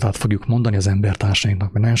példázatát fogjuk mondani az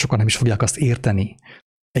embertársainknak, mert nagyon sokan nem is fogják azt érteni.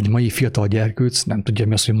 Egy mai fiatal gyerkőc nem tudja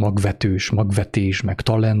mi az, hogy magvetős, magvetés, meg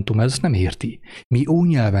talentum, ez nem érti. Mi új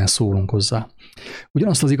nyelven szólunk hozzá.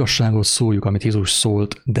 Ugyanazt az igazságot szóljuk, amit Jézus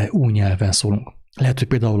szólt, de új nyelven szólunk. Lehet, hogy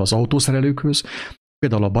például az autószerelőkhöz,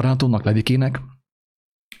 például a barátomnak, Levikének,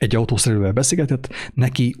 egy autószerelővel beszélgetett,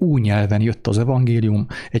 neki új nyelven jött az evangélium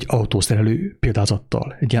egy autószerelő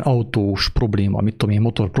példázattal. Egy ilyen autós probléma, mit tudom én,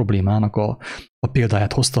 motor problémának a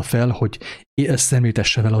példáját hozta fel, hogy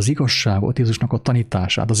szemléltesse vele az igazságot, Jézusnak a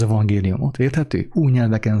tanítását, az evangéliumot. Érthető? Új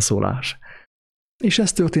nyelveken szólás. És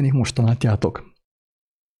ez történik most, látjátok,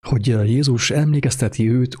 hogy Jézus emlékezteti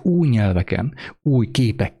őt új nyelveken, új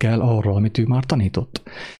képekkel arra, amit ő már tanított.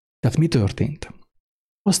 Tehát mi történt?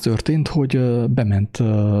 Az történt, hogy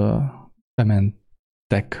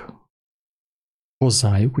bementek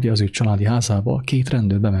hozzájuk, ugye az ő családi házába, 2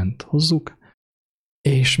 rendőr bement hozzuk,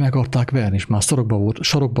 és meg akarták verni, és már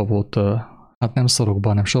sarokba volt, hát nem szorokba,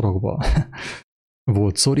 hanem sarokba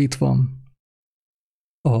volt szorítva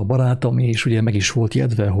a barátom, és ugye meg is volt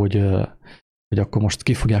jedve, hogy akkor most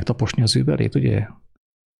ki fogják taposni az ő belét, ugye?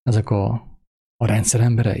 Ezek a rendszer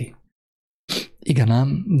emberei. Igen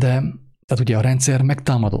ám, de tehát ugye a rendszer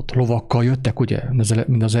megtámadott, lovakkal jöttek, ugye,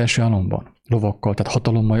 mind az első álomban, lovakkal, tehát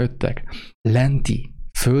hatalommal jöttek, lenti,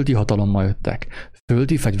 földi hatalommal jöttek,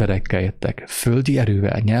 földi fegyverekkel jöttek, földi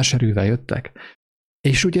erővel, nyers erővel jöttek,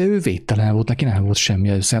 és ugye ő védtelen volt, neki nem volt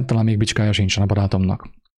semmi, talán még bicskája sincsen a barátomnak.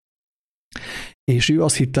 És ő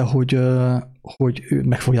azt hitte, hogy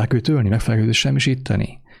meg fogják őt ölni, meg fogják őt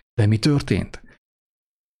semmisíteni. De mi történt?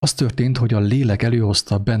 Az történt, hogy a lélek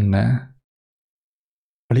előhozta benne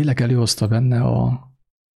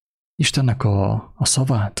Istennek a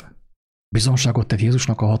szavát, bizonságot tett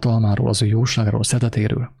Jézusnak a hatalmáról, az ő jóságról, a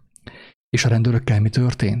szeretetéről. És a rendőrökkel mi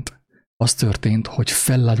történt? Az történt, hogy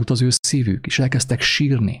fellágyult az ő szívük, és elkezdtek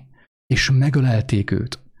sírni, és megölelték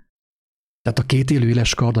őt. Tehát a 2 élő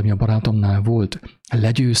éles kard, ami a barátomnál volt,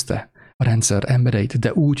 legyőzte a rendszer embereit,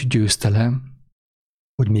 de úgy győzte le,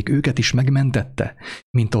 hogy még őket is megmentette,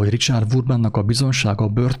 mint ahogy Richard Wurmannak a bizonsága a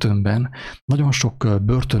börtönben nagyon sok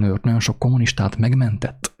börtönőrt, nagyon sok kommunistát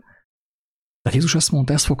megmentett. Tehát Jézus azt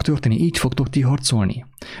mondta, ez fog történni, így fogtok ti harcolni.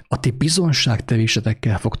 A ti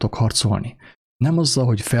bizonságtevésetekkel fogtok harcolni. Nem azzal,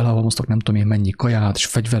 hogy felhalmoztok nem tudom én mennyi kaját, és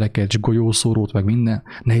fegyvereket, és golyószórót, meg minden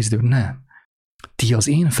nehéz idők, nem. Ti az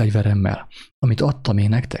én fegyveremmel, amit adtam én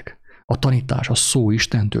nektek, a tanítás, a szó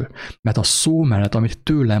Istentől, mert a szó mellett, amit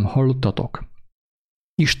tőlem hallottatok,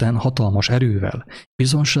 Isten hatalmas erővel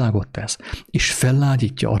bizonságot tesz, és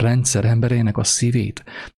fellágyítja a rendszer embereinek a szívét,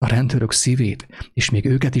 a rendőrök szívét, és még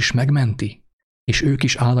őket is megmenti, és ők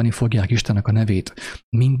is áldani fogják Istennek a nevét,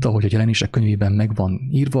 mint ahogy a Jelenések könyvében meg van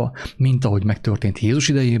írva, mint ahogy megtörtént Jézus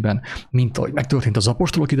idejében, mint ahogy megtörtént az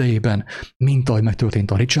apostolok idejében, mint ahogy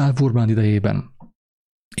megtörtént a Richard Wurman idejében,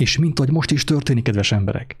 és mint ahogy most is történik, kedves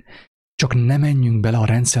emberek. Csak ne menjünk bele a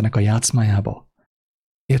rendszernek a játszmájába.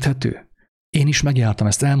 Érthető? Én is megjártam,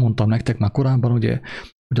 ezt elmondtam nektek már korábban, ugye,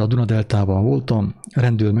 hogy a Dunadeltában voltam, a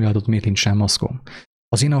rendőr megállított, miért nincsen maszkom.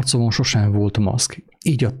 Az én arcomon sosem volt maszk.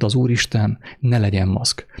 Így adta az Úristen, ne legyen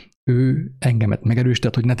maszk. Ő engemet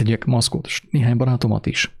megerősített, hogy ne tegyek maszkot, és néhány barátomat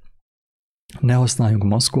is. Ne használjunk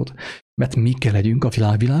maszkot, mert mi kell legyünk a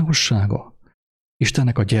világ világossága.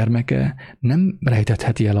 Istennek a gyermeke nem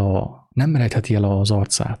rejtheti el az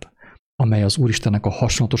arcát, amely az Úristennek a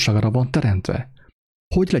hasonlatosságára van teremtve.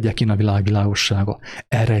 Hogy legyek én a világ világossága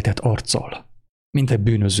elrejtett arccal? Mint egy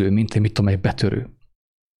bűnöző, mint egy egy betörő.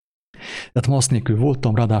 Tehát maszk nélkül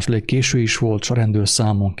voltam, ráadásul egy késő is volt, és a rendőr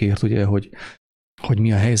számon kért, ugye, hogy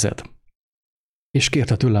mi a helyzet. És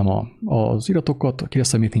kérte tőlem az iratokat,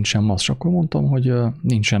 kérdezte, miért nincsen maszk, és akkor mondtam, hogy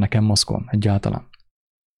nincsen nekem maszkom egyáltalán.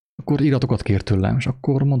 Akkor iratokat kért tőlem, és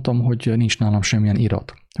akkor mondtam, hogy nincs nálam semmilyen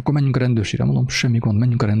irat. Akkor menjünk a rendőrségre, mondom, semmi gond,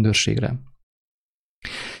 menjünk a rendőrségre.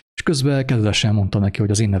 És közben kedvesen mondtam neki,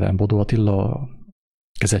 hogy az én nevem Bodó Attila,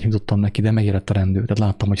 kezet nyújtottam neki, de megérett a rendőr, tehát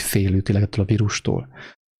láttam, hogy fél tényleg ettől a vírustól.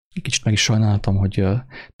 Kicsit meg is sajnáltam, hogy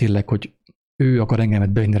tényleg, hogy ő akar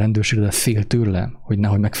engemet bevinni a rendőrségre, de fél tőlem, hogy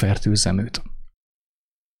nehogy megfertőzzem őt.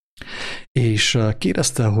 és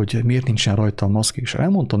kérdezte, hogy miért nincsen rajta a maszk, és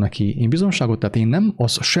elmondtam neki, én bizonságot, tehát én nem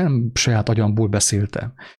az sem saját agyamból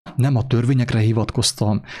beszéltem, nem a törvényekre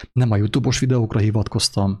hivatkoztam, nem a YouTube-os videókra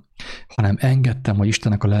hivatkoztam, hanem engedtem, hogy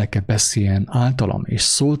Istennek a lelke beszéljen általam, és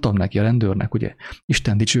szóltam neki, a rendőrnek, ugye,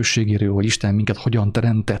 Isten dicsőségéről, hogy Isten minket hogyan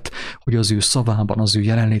teremtett, hogy az ő szavában, az ő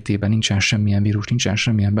jelenlétében nincsen semmilyen vírus, nincsen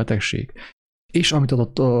semmilyen betegség. És amit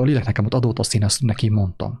adott, a lélek nekem ott adott, azt én ezt neki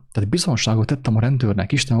mondtam. Tehát bizonságot tettem a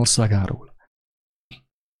rendőrnek Isten országáról.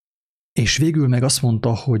 És végül meg azt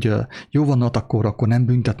mondta, hogy jó van, akkor nem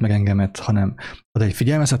büntet meg engemet, hanem ad egy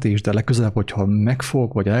figyelmeztetés, de legközelebb, hogyha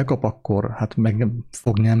megfog, vagy elkap, akkor hát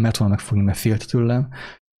megfogni nem mert volna megfogni, mert félt tőlem,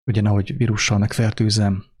 ugye nehogy vírussal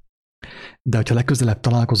megfertőzem. De hogyha legközelebb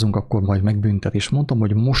találkozunk, akkor majd megbüntet. És mondtam,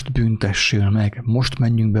 hogy most büntessél meg, most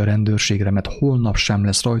menjünk be a rendőrségre, mert holnap sem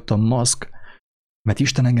lesz rajta maszk, mert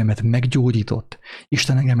Isten engemet meggyógyított,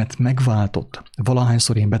 Isten engemet megváltott.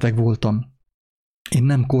 Valahányszor én beteg voltam, én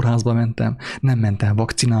nem kórházba mentem, nem mentem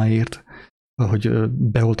vakcináért, hogy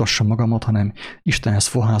beoltassam magamat, hanem Istenhez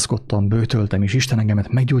fohászkodtam, böjtöltem, és Isten engemet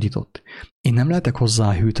meggyógyított. Én nem lehetek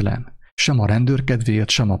hozzá hűtlen, sem a rendőr kedvéért,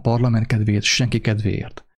 sem a parlament kedvéért, senki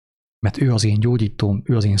kedvéért. Mert ő az én gyógyítóm,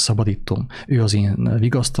 ő az én szabadítom, ő az én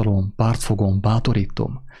vigasztalom, pártfogom,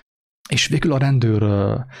 bátorítom. És végül a rendőr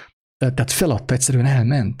tehát feladta, egyszerűen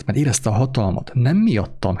elment, mert érezte a hatalmat. Nem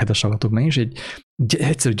miattam, kedves hallgatók, mert én is egy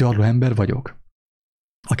egyszerű gyarló ember vagyok,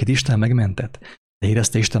 akit Isten megmentett, de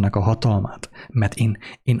érezte Istennek a hatalmát, mert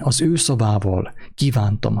én az ő szavával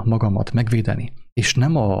kívántam magamat megvédeni, és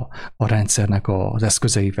nem a rendszernek az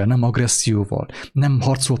eszközeivel, nem agresszióval, nem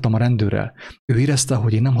harcoltam a rendőrrel. Ő érezte,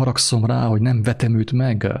 hogy én nem haragszom rá, hogy nem vetem őt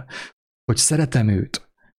meg, hogy szeretem őt.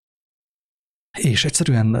 És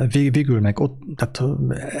egyszerűen végül meg ott, tehát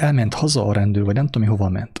elment haza a rendőr, vagy nem tudom, hova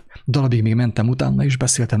ment. Darabig még mentem utána, és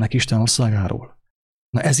beszéltem neki Isten országáról.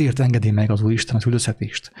 Na ezért engedi meg az Úristen az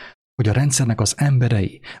üldöztetést, hogy a rendszernek az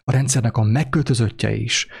emberei, a rendszernek a megköltözöttjei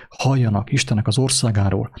is halljanak Istennek az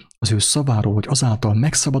országáról, az ő szaváról, hogy azáltal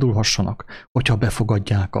megszabadulhassanak, hogyha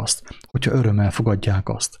befogadják azt, hogyha örömmel fogadják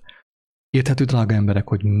azt. Érthető, drága emberek,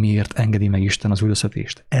 hogy miért engedi meg Isten az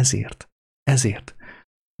üldöztetést? Ezért.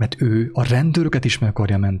 Mert ő a rendőröket is meg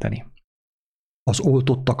akarja menteni. Az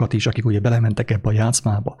oltottakat is, akik ugye belementek ebbe a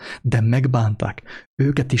játszmába, de megbánták,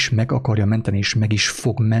 őket is meg akarja menteni, és meg is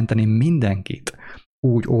fog menteni mindenkit,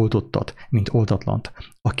 úgy oltottat, mint oltatlant,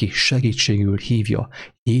 aki segítségül hívja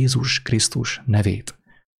Jézus Krisztus nevét.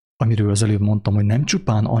 Amiről az előbb mondtam, hogy nem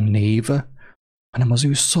csupán a név, hanem az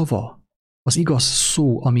ő szava, az igaz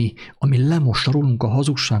szó, ami lemos rólunk a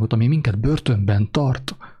hazugságot, ami minket börtönben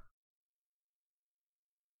tart.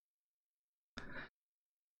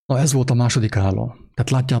 Na, ez volt a második álom. Tehát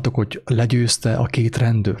látjátok, hogy legyőzte a két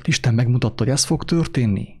rendőrt. Isten megmutatta, hogy ez fog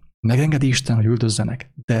történni. Megengedi Isten, hogy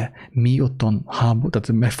üldözzenek, de mi ottan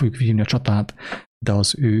tehát meg fogjuk vívni a csatát, de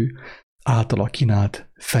az ő általa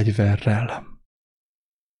kínált fegyverrel.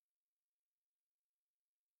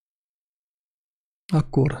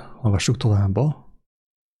 Akkor hallgassuk tovább a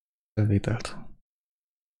felvételt.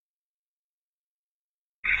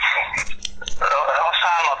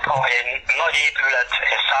 Hogy egy nagy épület,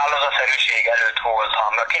 egy szállodaszerűség előtt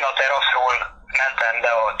voltam. Kint a teraszról mentem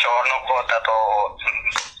be a csarnokba, tehát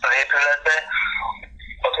az épületbe.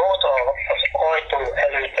 Ott volt az ajtó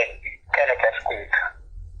előtt egy kerekes kút.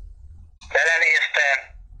 Belenéztem,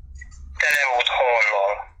 tele volt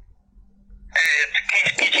hallal.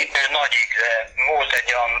 Kicsit nagyig, de volt egy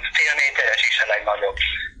olyan fél méteres is a legnagyobb.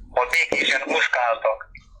 Ott békésen úszkáltak.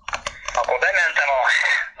 Akkor bementem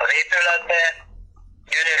az épületbe,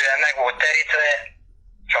 gyönyörűen meg volt terítve,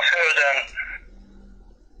 és a földön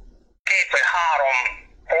 2 vagy 3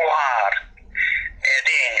 pohár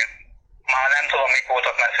edény, már nem tudom mik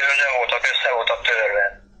voltak, mert földön voltak, össze voltak törve.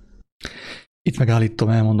 Itt megállítom,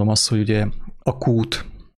 elmondom azt, hogy ugye a kút,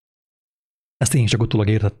 ezt én csak utólag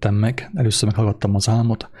értettem meg, először meghallgattam az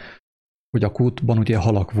álmot, hogy a kútban ugye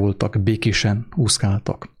halak voltak, békésen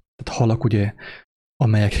úszkáltak. Tehát halak ugye,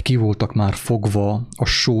 amelyek ki voltak már fogva a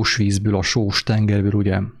sós vízből, a sós tengerből,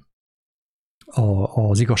 ugye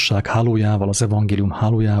az igazság hálójával, az evangélium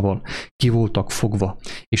hálójával ki voltak fogva,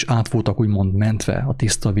 és át voltak úgymond mentve a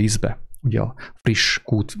tiszta vízbe. Ugye a friss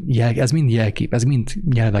kút, ez mind jelkép, ez mind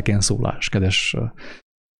nyelveken szólás, kedves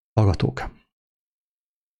hallgatók.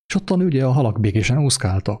 És ottan ugye a halak békésen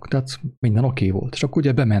úszkáltak, tehát minden oké volt. És akkor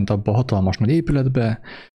ugye bement abba a hatalmas nagy épületbe,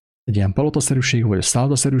 egy ilyen palotaszerűség vagy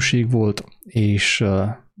szállodaszerűség volt,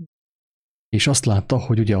 és azt látta,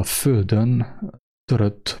 hogy ugye a földön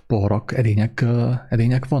törött poharak,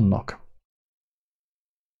 edények vannak.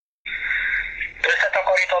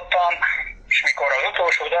 Összetakarítottam, és mikor az utolsó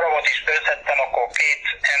típusú darabot is összettem, akkor két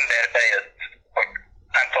ember bejött, hogy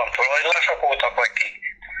nem tudom, tulajdonosok voltak, vagy ki.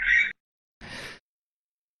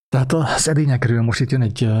 Tehát az edényekről most itt jön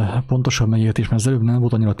egy pontosabb megértés, mert az előbb nem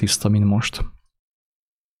volt annyira tiszta, mint most.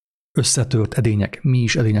 Összetört edények. Mi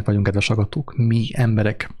is edények vagyunk, kedves hallgatók. Mi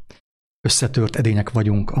emberek összetört edények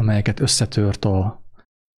vagyunk, amelyeket összetört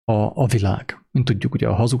a világ. Mint tudjuk, ugye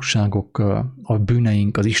a hazugságok, a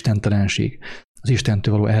bűneink, az istentelenség, az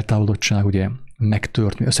Istentől való eltávolodottság, ugye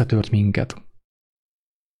megtört, összetört minket.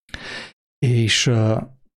 És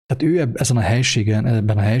tehát ő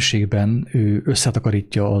ebben a helységben ő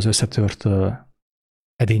összetakarítja az összetört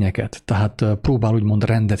edényeket, tehát próbál úgymond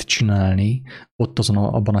rendet csinálni ott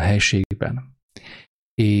abban a helységben.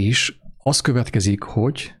 És az következik,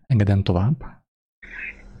 hogy engedem tovább.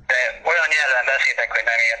 De olyan nyelven beszéltek, hogy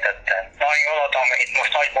nem értettem. Na, én gondoltam, itt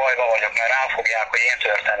most nagy bajba vagyok, mert rám fogják, hogy én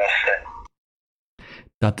törtem össze.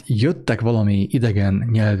 Tehát jöttek valami idegen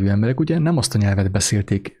nyelvű emberek, ugye nem azt a nyelvet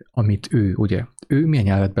beszélték, amit ő, ugye. Ő milyen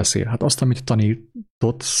nyelvet beszél? Hát azt, amit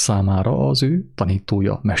tanított számára az ő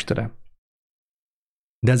tanítója, mestere.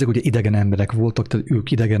 De ezek ugye idegen emberek voltak, tehát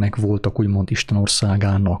ők idegenek voltak, úgymond Isten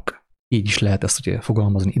országának. Így is lehet ezt ugye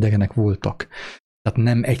fogalmazni, idegenek voltak. Tehát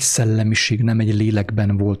nem egy szellemiség, nem egy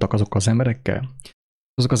lélekben voltak azok az emberekkel.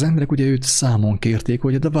 Azok az emberek ugye őt számon kérték,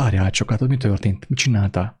 hogy de várjál csak, hát mi történt, mit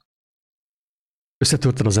csináltál?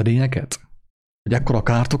 Összetörted az edényeket? Hogy ekkora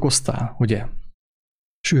kárt okoztál, ugye?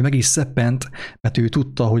 És ő meg is szeppent, mert ő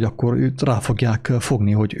tudta, hogy akkor őt rá fogják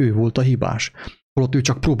fogni, hogy ő volt a hibás. Holott ő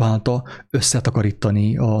csak próbálta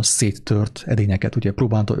összetakarítani a széttört edényeket, ugye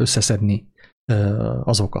próbálta összeszedni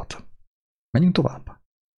azokat. Menjünk tovább.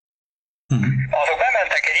 Azok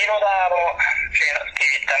bementek egy irodába, és én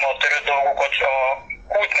kivittem a törött dolgokat, a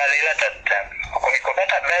kút mellé letettem. Akkor mikor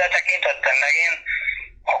beletekintettem megint,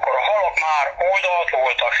 akkor a halak már oldalt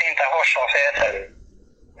voltak, szinte hassal felfelé.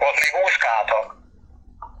 Ott még úszkáltak.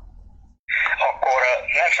 Akkor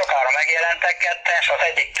nem sokára megjelentek ketten, és az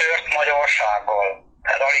egyik tört magyarsággal.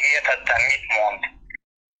 Tehát alig értettem, mit mond.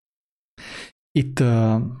 Itt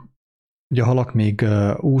ugye a halak még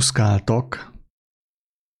úszkáltak.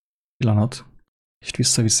 Pillanat. És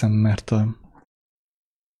visszaviszem, mert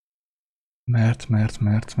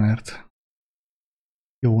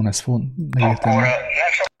jó, ez megértem.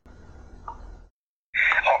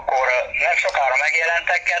 Akkor nem sokára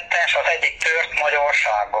megjelentek ketten, és az egyik tört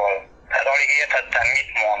magyarsággal. Tehát alig értettem,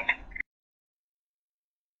 mit mond.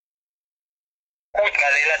 Kút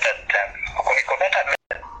mellé letettem. Akkor mikor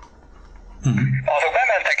azok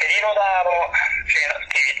bementek egy irodába, és én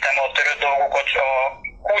kivittem a törött dolgokat, a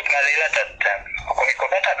kút mellé letettem. Akkor mikor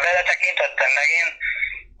beletekintettem megint,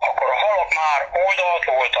 akkor a halak már oldalt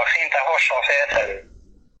voltak, szinte hassal felfelé.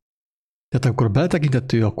 Tehát akkor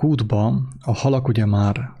beletekintett ő a kútba, a halak ugye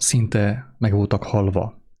már szinte meg voltak halva.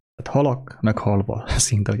 Tehát halak meg halva,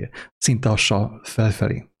 szinte hassal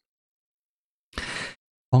felfelé.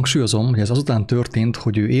 Hangsúlyozom, hogy ez azután történt,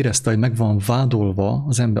 hogy ő érezte, hogy meg van vádolva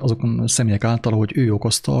az ember, azokon a személyek által, hogy ő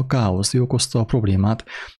okozta a káoszt, ő okozta a problémát,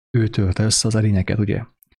 ő törte össze az edényeket, ugye.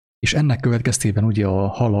 És ennek következtében ugye a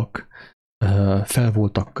halak fel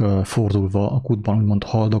voltak fordulva a kútban, úgymond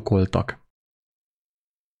haldokoltak.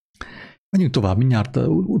 Menjünk tovább, mindjárt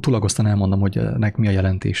utólag aztán elmondom, hogy ennek mi a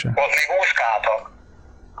jelentése. Ott még úszkáltak.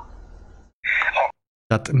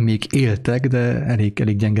 Tehát még éltek, de elég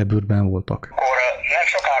gyenge bőrben voltak. Akkor nem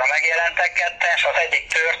sokára megjelentek ketten, és az egyik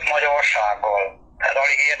tört magyarsággal. Tehát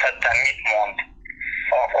alig értettem, mit mond.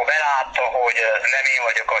 Akkor belátta, hogy nem én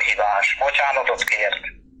vagyok a hibás. Bocsánatot kért.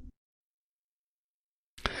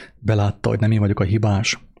 Belátta, hogy nem én vagyok a hibás.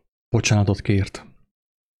 Bocsánatot kért.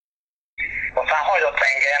 Aztán hagyott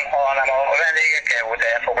engem, hanem a vendégekkel volt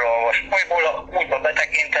elfoglalva. Úgyból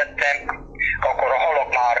betekintettem, akkor a halak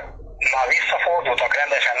már visszafordultak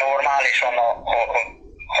rendesen, normálisan,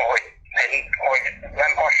 hogy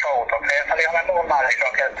nem hassal voltak felfelé, hanem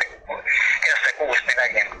normálisan kezdtek úszni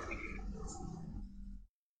megint.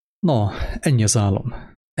 Na, ennyi az álom.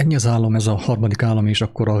 Ennyi az álom, ez a harmadik álom, és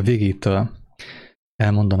akkor a végét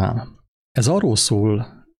elmondanám. Ez arról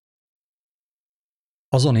szól,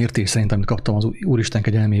 azon értés szerint, amit kaptam az Úristen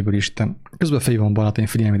kegyelméből is, közben felhívom barátaim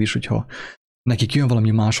figyelmét is, hogyha nekik jön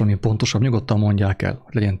valami más, valami pontosabb, nyugodtan mondják el,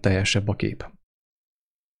 hogy legyen teljesebb a kép.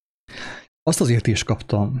 Azt az értést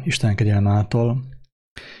kaptam Isten kegyelme által,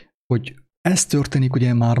 hogy ez történik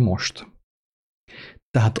ugye már most.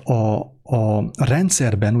 Tehát a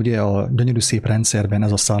rendszerben, ugye a gyönyörű szép rendszerben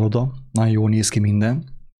ez a szálloda, nagyon jól néz ki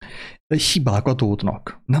minden, de hibák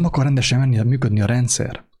adódnak. Nem akar rendesen működni a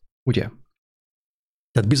rendszer, ugye?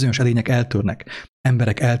 Tehát bizonyos edények eltörnek,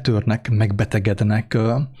 emberek eltörnek, megbetegednek,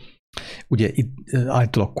 ugye itt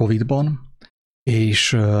állítólag Covid-ban,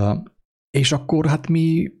 És akkor hát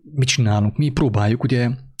mi mit csinálunk? Mi próbáljuk ugye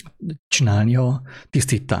csinálni a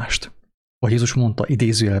tisztítást. Ahogy Jézus mondta,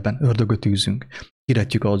 idézőjelben ördögöt űzünk,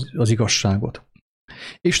 hirdetjük az igazságot.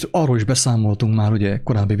 És arról is beszámoltunk már ugye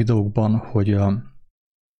korábbi videókban, hogy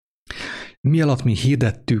mi alatt mi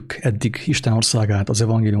hirdettük eddig Isten országát, az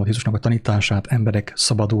evangéliumot, Jézusnak a tanítását, emberek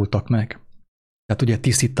szabadultak meg. Tehát ugye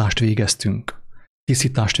tisztítást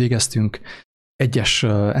végeztünk, egyes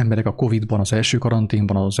emberek a Covid-ban, az első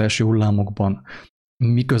karanténban, az első hullámokban,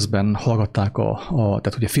 miközben hallgatták,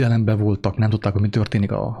 tehát ugye félelemben voltak, nem tudták, hogy mi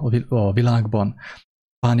történik a világban,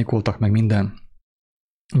 pánikoltak meg minden,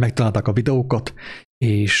 megtalálták a videókat,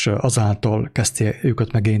 és azáltal kezdte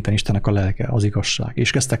őket megérinteni Istennek a lelke, az igazság,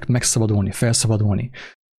 és kezdtek megszabadulni, felszabadulni,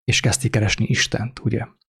 és kezdték keresni Istent, ugye.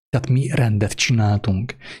 Tehát mi rendet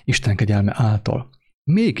csináltunk Isten kegyelme által.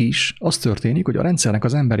 Mégis az történik, hogy a rendszernek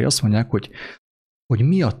az emberi azt mondják, hogy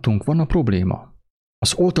miattunk van a probléma.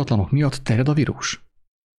 Az oltatlanok miatt terjed a vírus.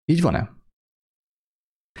 Így van-e?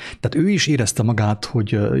 Tehát ő is érezte magát,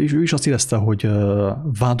 ő is azt érezte, hogy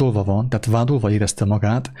vádolva van, tehát vádolva érezte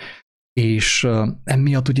magát, és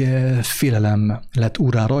emiatt ugye félelem lett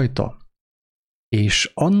urá rajta.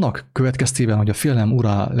 És annak következtében, hogy a félelem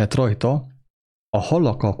urá lett rajta, a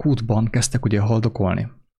halak a kútban kezdtek ugye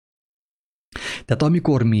haldokolni. Tehát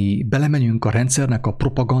amikor mi belemegyünk a rendszernek a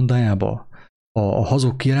propagandájába, a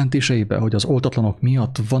hazug kijelentéseibe, hogy az oltatlanok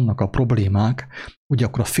miatt vannak a problémák, ugye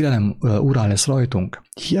akkor a félelem urá lesz rajtunk.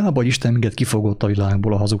 Hiába Isten minket kifogott a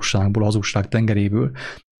világból, a hazugságból, a hazugság tengeréből,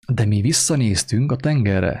 de mi visszanéztünk a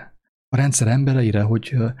tengerre, a rendszer embereire,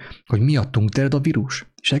 hogy miattunk terjed a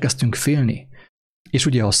vírus, és elkezdtünk félni. És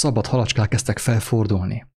ugye a szabad halacskák kezdtek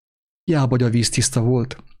felfordulni. Hiába, hogy a víz tiszta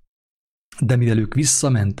volt, de mivel ők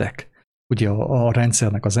visszamentek ugye a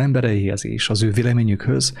rendszernek az embereihez és az ő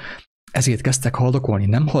véleményükhöz, ezért kezdtek haldokolni.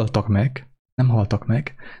 Nem haltak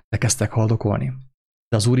meg, de kezdtek haldokolni.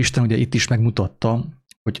 De az Úristen ugye itt is megmutatta,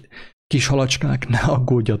 hogy kis halacskák, ne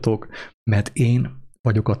aggódjatok, mert én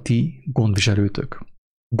vagyok a ti gondviselőtök.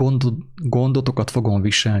 Gondotokat fogom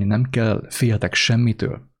viselni, nem kell féljetek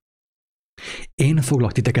semmitől. Én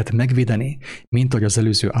foglak titeket megvédeni, mint ahogy az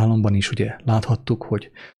előző álomban is ugye láthattuk,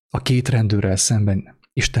 hogy a két rendőrrel szemben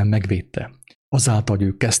Isten megvédte. Azáltal, hogy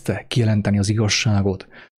ő kezdte kijelenteni az igazságot,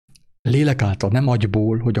 lélek által, nem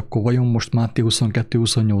agyból, hogy akkor vajon most Máté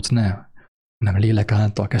 22-28 nem lélek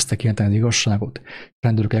által kezdte kijelenteni az igazságot.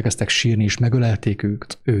 Rendőrök elkezdtek sírni, és megölelték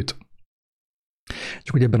őt.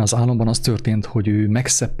 Csak hogy ebben az álomban az történt, hogy ő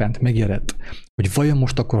megszeppent, megijedt, hogy vajon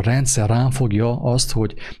most akkor a rendszer rám fogja azt,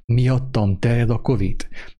 hogy miattam terjed a Covid,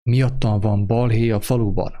 miattam van balhé a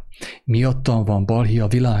faluban, miattam van balhé a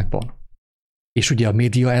világban. És ugye a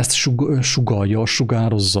média ezt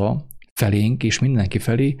sugározza felénk és mindenki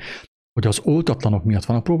felé, hogy az oltatlanok miatt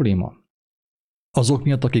van a probléma. Azok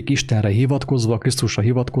miatt, akik Istenre hivatkozva, Krisztusra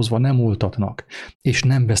hivatkozva nem oltatnak, és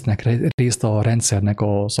nem vesznek részt a rendszernek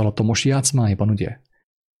az alattomos játszmáiban, ugye?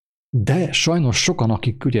 De sajnos sokan,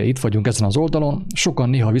 akik ugye itt vagyunk ezen az oldalon, sokan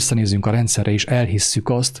néha visszanézünk a rendszerre, és elhisszük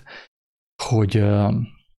azt, hogy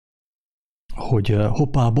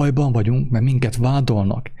hoppá, bajban vagyunk, mert minket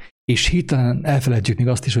vádolnak, és hirtelen elfelejtjük még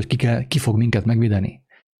azt is, hogy ki fog minket megvédeni.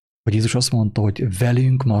 Hogy Jézus azt mondta, hogy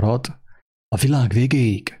velünk marad a világ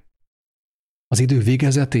végéig, az idő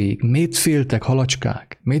végezetéig. Miért féltek,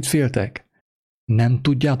 halacskák? Miért féltek? Nem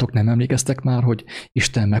tudjátok, nem emlékeztek már, hogy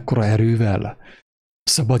Isten mekkora erővel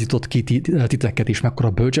szabadított ki titeket, és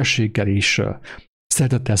mekkora bölcsességgel és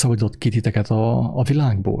szeretettel szabadított ki titeket a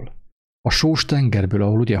világból? A sós tengerből,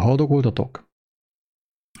 ahol ugye haldogoltatok?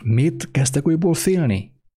 Miért kezdtek újból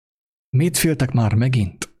félni? Miért féltek már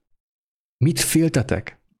megint? Mit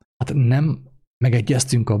féltetek? Hát nem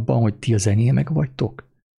megegyeztünk abban, hogy ti az enyémek vagytok?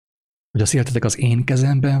 Hogy az életetek az én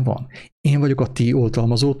kezemben van? Én vagyok a ti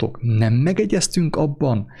oltalmazótok? Nem megegyeztünk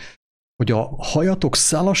abban, hogy a hajatok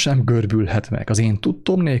szála sem görbülhet meg az én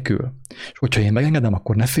tudtom nélkül? És hogyha én megengedem,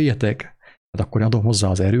 akkor ne féljetek, hát akkor adom hozzá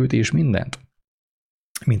az erőt és mindent.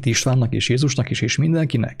 Mint Istvánnak és Jézusnak is, és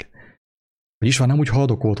mindenkinek. Hogy István nem úgy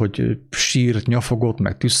haldokolt, hogy sírt, nyafogott,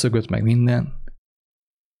 meg tüsszögött, meg minden,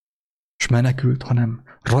 és menekült, hanem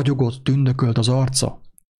ragyogott, tündökölt az arca,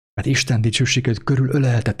 mert Isten dicsőségét körül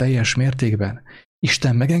ölelte teljes mértékben.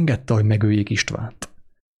 Isten megengedte, hogy megöljék Istvánt.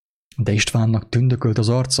 De Istvánnak tündökölt az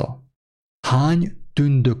arca. Hány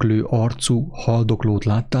tündöklő arcú haldoklót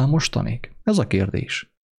láttál mostanig? Ez a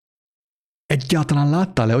kérdés. Egyáltalán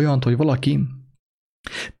láttál-e olyant, hogy valaki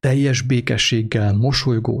teljes békességgel,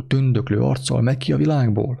 mosolygó, tündöklő arccal megy ki a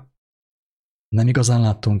világból? Nem igazán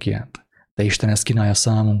láttunk ilyet, de Isten ezt kínálja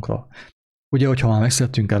számunkra. Ugye, hogyha már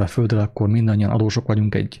megszülettünk erre a földre, akkor mindannyian adósok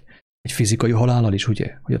vagyunk egy egy fizikai halállal is,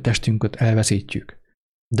 ugye, hogy a testünket elveszítjük.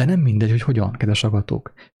 De nem mindegy, hogy hogyan, kedves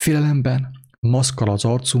hallgatók. Félelemben, maszkkal az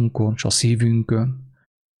arcunkon és a szívünkön,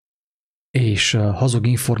 és hazug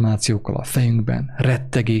információkkal a fejünkben,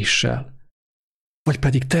 rettegéssel, vagy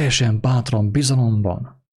pedig teljesen bátran,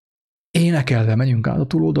 bizalomban, énekelve megyünk át a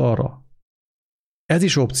túloldalra. Ez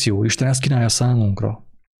is opció, Isten ezt kínálja számunkra.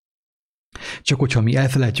 Csak hogyha mi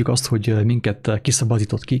elfelejtjük azt, hogy minket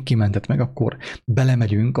kiszabadított ki, kimentett meg, akkor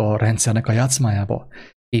belemegyünk a rendszernek a játszmájába.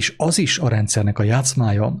 És az is a rendszernek a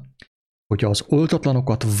játszmája, hogy az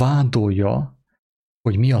oltatlanokat vádolja,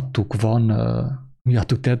 hogy miattuk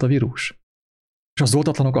terjed a vírus. És az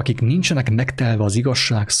oltatlanok, akik nincsenek megtelve az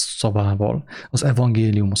igazság szavával, az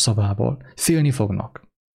evangélium szavával, félni fognak.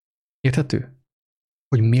 Érthető?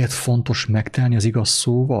 Hogy miért fontos megtelni az igaz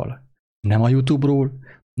szóval? Nem a YouTube-ról,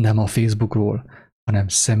 nem a Facebookról, hanem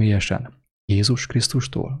személyesen Jézus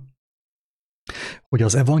Krisztustól. Hogy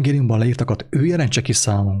az evangéliumban leírtakat ő jelentse ki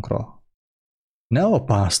számunkra. Ne a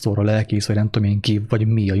pásztor, a lelkész, vagy nem tudom én ki, vagy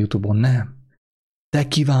mi a YouTube-on, nem. Te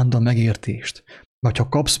kívánd a megértést. Vagy ha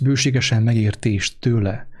kapsz bőségesen megértést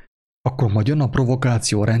tőle, akkor majd jön a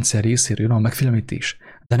provokáció a rendszer részéről, jön a megfélemlítés.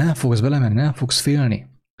 De nem fogsz belemenni, nem fogsz félni.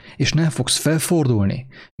 És nem fogsz felfordulni,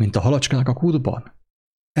 mint a halacskának a kútban.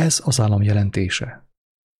 Ez az állam jelentése.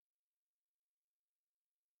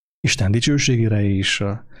 Isten dicsőségére és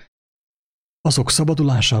azok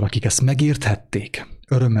szabadulására, akik ezt megérthették,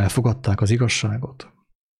 örömmel fogadták az igazságot.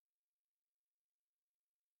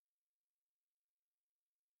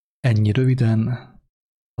 Ennyi röviden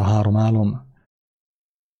a 3 álom.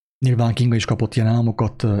 Nyilván Kinga is kapott ilyen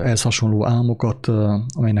álmokat, ehhez hasonló álmokat,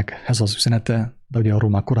 amelynek ez az üzenete, de ugye arról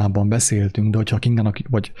már korábban beszéltünk, de hogyha Kingának,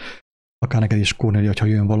 vagy akár neked is, Kornélia, ha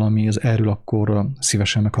jön valami ez erről, akkor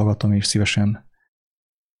szívesen meghallgatom, és szívesen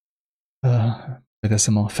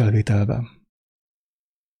beteszem a felvételbe.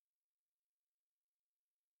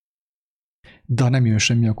 De ha nem jön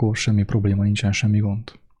semmi, akkor semmi probléma nincsen, semmi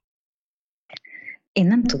gond. Én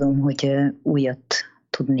nem tudom, hogy újat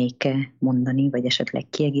tudnék-e mondani, vagy esetleg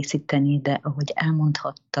kiegészíteni, de ahogy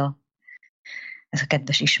elmondhatta ez a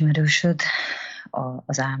kedves ismerősöd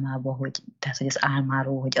az álmába, tehát hogy az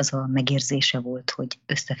álmáról, hogy az a megérzése volt, hogy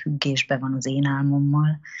összefüggésben van az én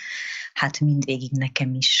álmommal, hát mindvégig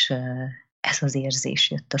nekem is ez az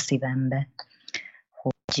érzés jött a szívembe,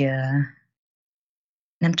 hogy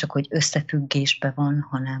nem csak, hogy összefüggésben van,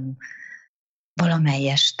 hanem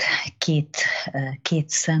valamelyest két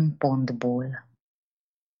szempontból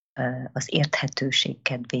az érthetőség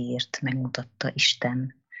kedvéért megmutatta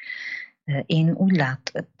Isten. Én úgy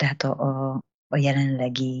látom, tehát a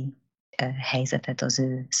jelenlegi helyzetet az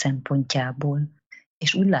ő szempontjából,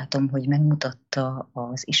 és úgy látom, hogy megmutatta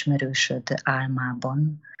az ismerősöd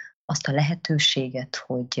álmában azt a lehetőséget,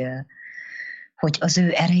 hogy az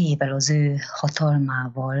ő erejével, az ő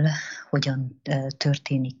hatalmával hogyan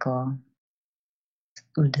történik az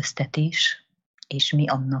üldöztetés, és mi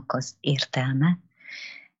annak az értelme.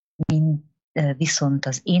 Viszont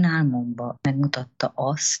az én álmomban megmutatta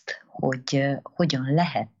azt, hogy hogyan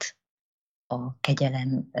lehet a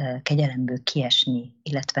kegyelemből kiesni,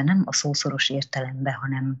 illetve nem a szószoros értelemben,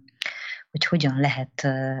 hanem hogy hogyan lehet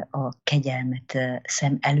a kegyelmet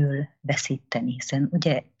szem elől veszíteni. Hiszen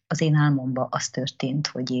ugye az én álmomban az történt,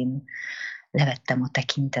 hogy én levettem a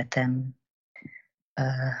tekintetem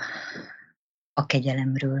a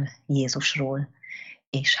kegyelemről, Jézusról,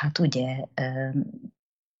 és hát ugye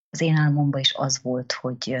az én álmomban is az volt,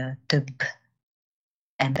 hogy több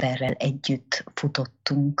emberrel együtt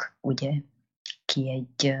futottunk, ugye, ki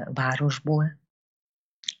egy városból,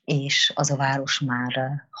 és az a város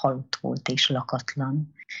már halott volt és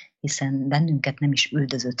lakatlan, hiszen bennünket nem is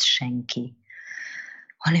üldözött senki,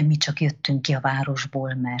 hanem mi csak jöttünk ki a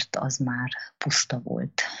városból, mert az már puszta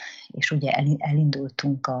volt. És ugye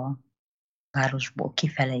elindultunk a városból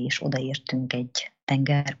kifele, és odaértünk egy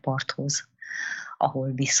tengerparthoz,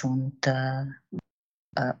 ahol viszont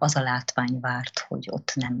az a látvány várt, hogy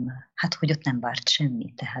ott nem várt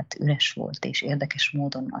semmi, tehát üres volt, és érdekes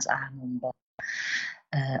módon az álmomban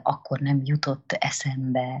akkor nem jutott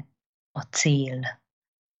eszembe a cél,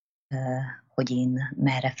 hogy én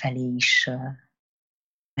merrefelé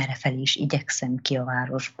is igyekszem ki a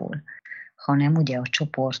városból, hanem ugye a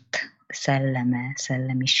csoport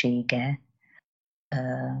szellemisége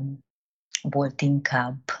volt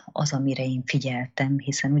inkább az, amire én figyeltem,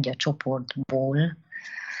 hiszen ugye a csoportból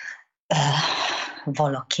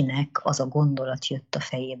valakinek az a gondolat jött a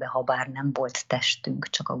fejébe, ha bár nem volt testünk,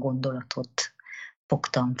 csak a gondolatot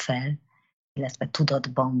fogtam fel, illetve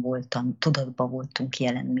tudatban voltunk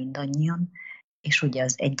jelen mindannyian, és ugye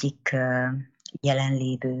az egyik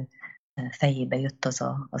jelenlévő fejébe jött az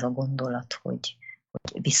a gondolat, hogy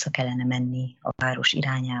vissza kellene menni a város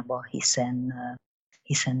irányába,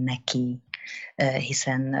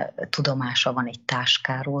 hiszen tudomása van egy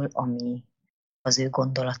táskáról, ami az ő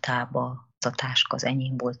gondolatába, az a táska az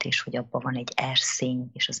enyém volt, és hogy abban van egy erszény,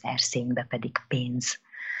 és az erszénybe pedig pénz.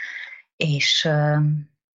 És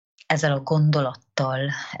ezzel a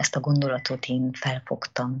gondolattal, ezt a gondolatot én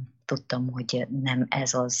felfogtam, tudtam, hogy nem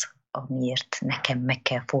ez az, amiért nekem meg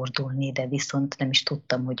kell fordulni, de viszont nem is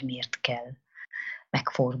tudtam, hogy miért kell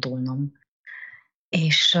megfordulnom.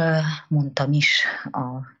 És mondtam is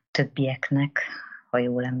a többieknek, ha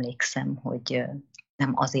jól emlékszem, hogy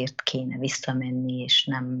nem azért kéne visszamenni, és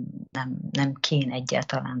nem kéne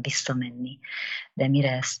egyáltalán visszamenni. De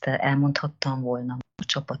mire ezt elmondhattam volna, a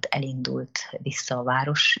csapat elindult vissza a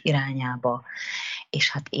város irányába,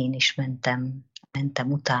 és hát én is mentem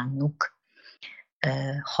utánuk,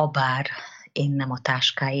 habár én nem a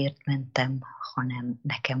táskáért mentem, hanem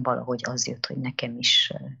nekem valahogy az jött, hogy nekem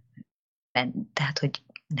is, tehát hogy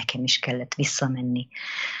nekem is kellett visszamenni.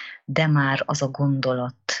 De már az a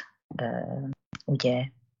gondolat ugye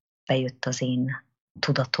bejött az én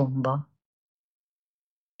tudatomba,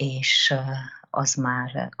 és az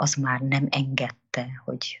már nem engedte,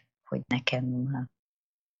 hogy nekem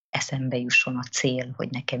eszembe jusson a cél, hogy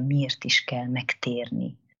nekem miért is kell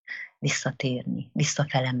megtérni, visszatérni,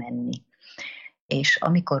 visszafele menni. És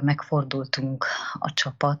amikor megfordultunk a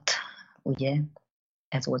csapat, ugye,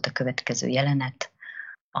 ez volt a következő jelenet,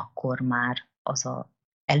 akkor már az az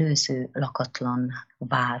előző lakatlan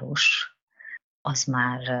város, az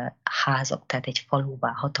már házak, tehát egy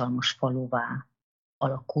faluvá, hatalmas faluvá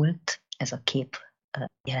alakult. Ez a kép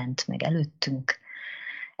jelent meg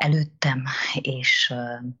előttem, és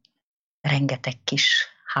rengeteg kis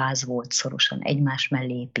ház volt szorosan egymás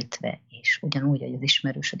mellé építve, és ugyanúgy, ahogy az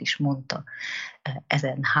ismerősöd is mondta,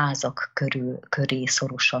 ezen házak köré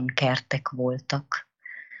szorosan kertek voltak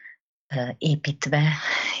építve,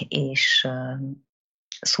 és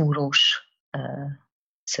szúrós,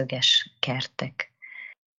 szöges kertek,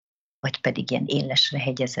 vagy pedig ilyen élesre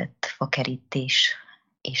hegyezett fakerítés,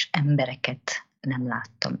 és embereket nem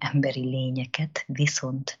láttam, emberi lényeket,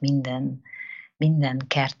 viszont minden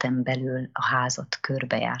kerten belül a házat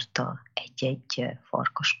körbejárta egy-egy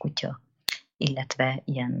farkaskutya, illetve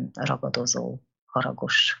ilyen ragadozó,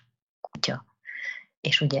 haragos kutya.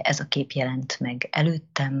 És ugye ez a kép jelent meg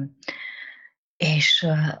előttem, és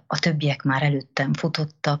a többiek már előttem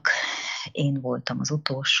futottak, én voltam az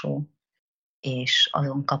utolsó, és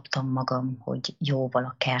azon kaptam magam, hogy jóval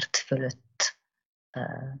a kert fölött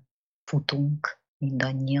futunk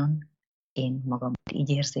mindannyian. Én magam így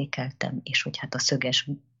érzékeltem, és hogy hát a szöges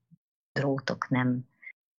drótok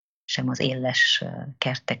sem az éles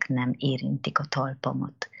kertek nem érintik a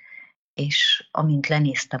talpamat. És amint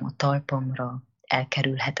lenéztem a talpamra,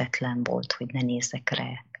 elkerülhetetlen volt, hogy ne nézzek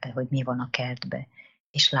rá, hogy mi van a kertbe,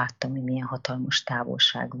 és láttam, hogy milyen hatalmas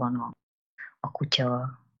távolság van a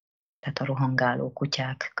kutya, tehát a rohangáló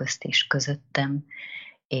kutyák közt és közöttem,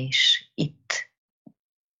 és itt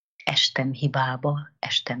estem hibába,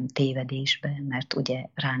 estem tévedésbe, mert ugye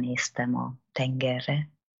ránéztem a tengerre,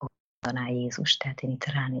 ahol mondaná Jézus, tehát én itt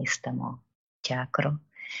ránéztem a kutyákra,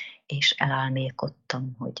 és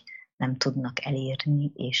elálmélkodtam, hogy nem tudnak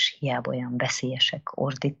elérni, és hiába olyan veszélyesek,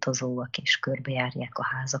 ordítozóak, és körbejárják a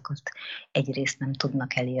házakat. Egyrészt nem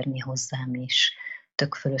tudnak elérni hozzám, és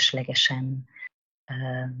tök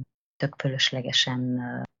fölöslegesen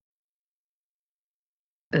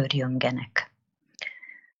őrjöngenek.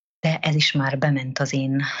 De ez is már bement az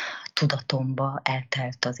én tudatomba,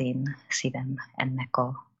 eltelt az én szívem ennek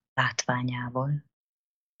a látványával,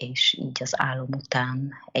 és így az álom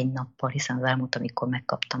után egy nappal, hiszen az álmot, amikor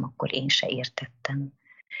megkaptam, akkor én se értettem.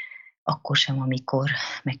 Akkor sem, amikor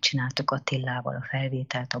megcsináltuk Attilával a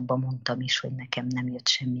felvételt, abban mondtam is, hogy nekem nem jött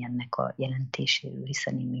semmi ennek a jelentéséről,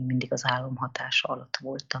 hiszen én még mindig az álom hatása alatt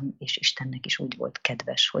voltam, és Istennek is úgy volt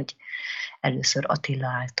kedves, hogy először Attila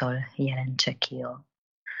által jelentse ki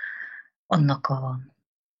annak a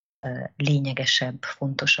lényegesebb,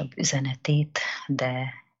 fontosabb üzenetét,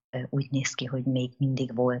 de úgy néz ki, hogy még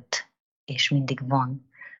mindig volt, és mindig van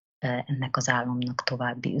ennek az álomnak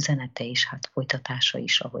további üzenete, és hát folytatása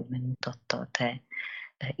is, ahogy megmutatta a te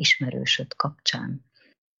ismerősöd kapcsán.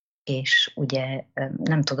 És ugye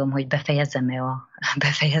nem tudom, hogy befejezzem-e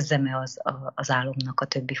az álomnak a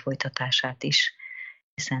többi folytatását is,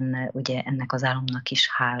 hiszen ugye ennek az álomnak is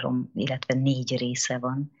 3, illetve 4 része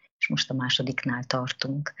van, és most a másodiknál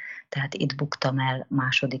tartunk. Tehát itt buktam el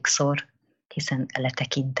másodikszor, hiszen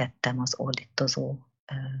letekintettem az ordítozó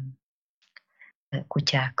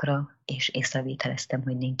kutyákra, és észrevételeztem,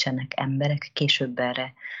 hogy nincsenek emberek. Később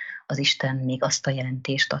erre az Isten még azt a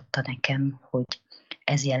jelentést adta nekem, hogy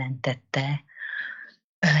ez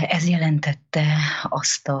jelentette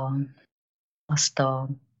azt a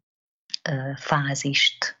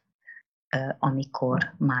fázist,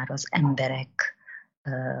 amikor már az emberek,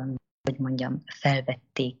 hogy mondjam,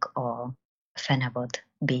 felvették a fenevad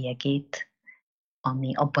bélyegét,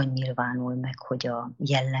 ami abban nyilvánul meg, hogy a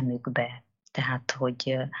jellemükbe, tehát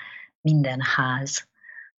hogy minden ház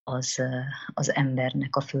az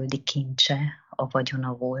embernek a földi kincse, a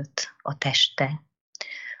vagyona volt, a teste,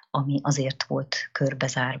 ami azért volt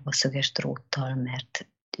körbezárva szöges dróttal, mert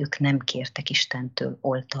ők nem kértek Istentől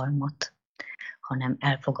oltalmat, hanem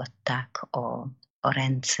elfogadták a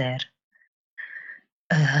rendszer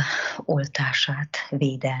oltását,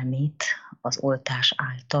 védelmét az oltás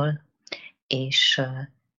által, és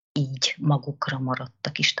így magukra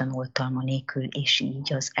maradtak Isten oltalma nélkül, és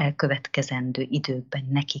így az elkövetkezendő időkben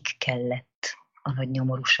nekik kellett a nagy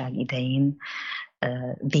nyomorúság idején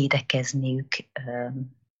védekezniük,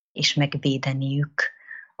 és megvédeniük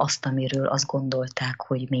azt, amiről azt gondolták,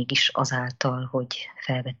 hogy mégis azáltal, hogy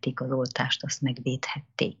felvették az oltást, azt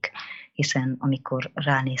megvédhették. Hiszen amikor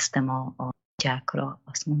ránéztem a kutyákra,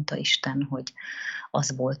 azt mondta Isten, hogy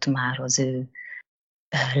az volt már az ő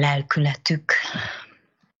lelkületük,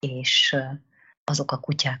 és azok a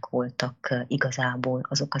kutyák voltak igazából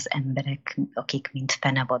azok az emberek, akik mint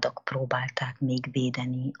fenevadak próbálták még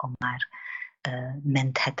védeni a már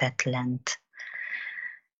menthetetlent,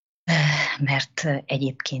 mert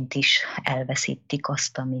egyébként is elveszítik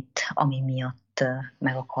azt, ami miatt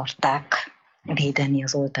meg akarták védeni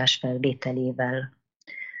az oltás felvételével.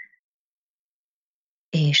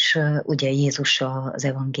 És ugye Jézus az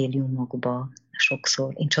evangéliumokban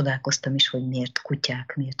sokszor, én csodálkoztam is, hogy miért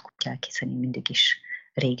kutyák, hiszen én mindig is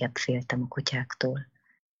régebb féltem a kutyáktól.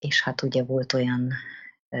 És hát ugye volt olyan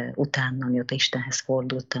utána, amióta Istenhez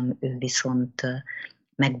fordultam, ő viszont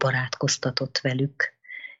megbarátkoztatott velük,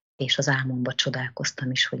 és az álmomban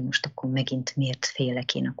csodálkoztam is, hogy most akkor megint miért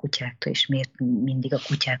félek én a kutyáktól, és miért mindig a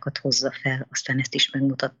kutyákat hozza fel. Aztán ezt is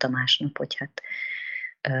megmutatta másnap, hogy hát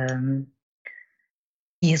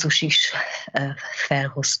Jézus is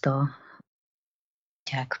felhozta a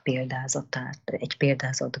kutyák példázatát, egy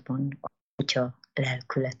példázatban a kutya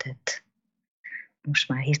lelkületet. Most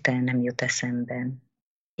már hirtelen nem jut eszembe.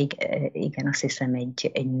 Igen, azt hiszem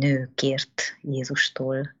egy nő kért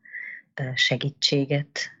Jézustól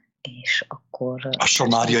segítséget, és akkor... A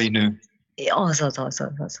samáriai nő. Az.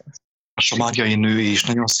 A samáriai nő is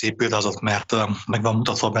nagyon szép példázat, mert meg van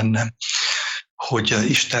mutatva benne, hogy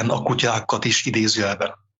Isten a kutyákat is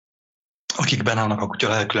idézőjelben, akik bennállnak a kutya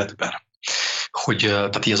lelkületben,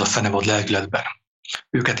 tehát így ez a fenevad lelkületben,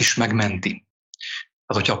 őket is megmenti.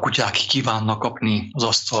 Tehát, hogyha a kutyák kívánnak kapni az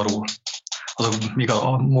asztalról, azok még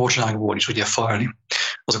a morzsákból is ugye falni,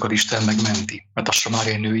 azokat Isten megmenti. Mert a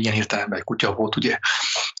samáriai nő ilyen értelemben egy kutya volt, ugye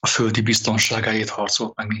a földi biztonságáért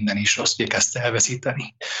harcolt meg minden is, azt ugye kezdte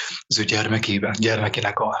elveszíteni az ő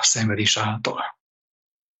gyermekének a szenvedés által.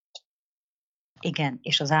 Igen,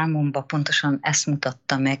 és az álmomban pontosan ezt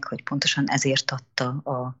mutatta meg, hogy pontosan ezért adta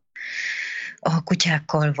a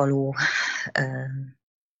kutyákkal való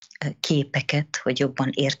képeket, hogy jobban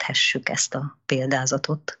érthessük ezt a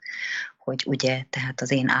példázatot, hogy ugye, tehát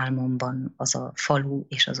az én álmomban az a falu,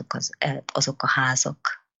 és azok a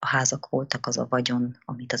házak voltak, az a vagyon,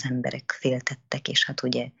 amit az emberek féltettek, és hát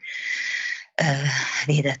ugye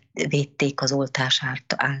védték az oltás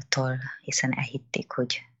által, hiszen elhitték,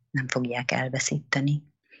 hogy nem fogják elveszíteni.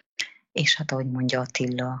 És hát ahogy mondja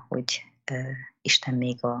Attila, hogy Isten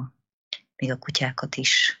még a kutyákat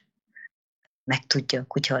is meg tudja, a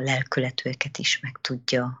kutya lelkületőket is meg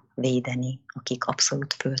tudja védeni, akik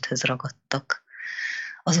abszolút földhöz ragadtak.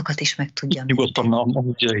 Azokat is meg tudja. Nyugodtan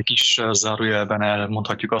amúgy egy kis zárójelben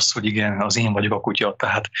elmondhatjuk azt, hogy igen, az én vagyok a kutya,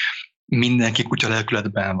 tehát mindenki kutya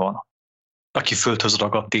lelkületben van. Aki földhöz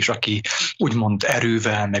ragadt, és aki úgymond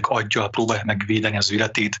erővel, meg aggyal próbálja megvédeni az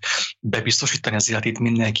életét, bebiztosítani az életét,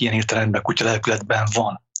 mindenki ilyen értelemben kutya lelkületben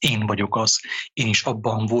van. Én vagyok az, én is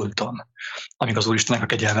abban voltam, amíg az Úristennek a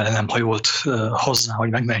kegyelme nem hajolt hozzá, hogy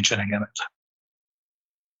megmentsen engemet.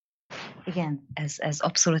 Igen, ez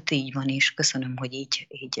abszolút így van, és köszönöm, hogy így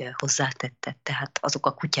hozzátetted. Tehát azok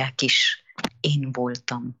a kutyák is én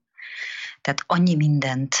voltam. Tehát annyi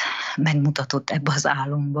mindent megmutatott ebbe az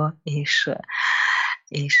álomba,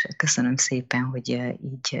 és köszönöm szépen, hogy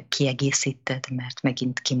így kiegészíted, mert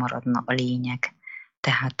megint kimaradna a lényeg.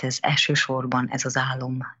 Tehát ez elsősorban ez az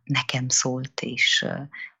álom nekem szólt, és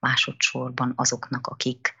másodszorban azoknak,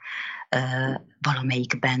 akik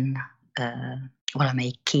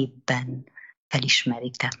valamelyik képben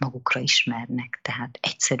felismerik, tehát magukra ismernek, tehát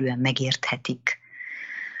egyszerűen megérthetik,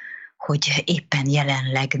 hogy éppen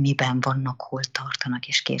jelenleg miben vannak, hol tartanak,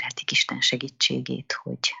 és kérhetik Isten segítségét,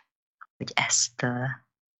 hogy ezt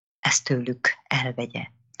tőlük elvegye.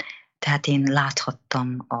 Tehát én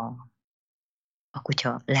láthattam a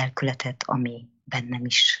kutya lelkületet, ami bennem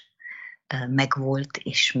is megvolt,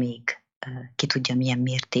 és még ki tudja, milyen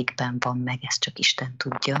mértékben van meg, ezt csak Isten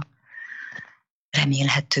tudja.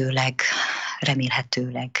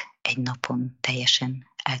 Remélhetőleg egy napon teljesen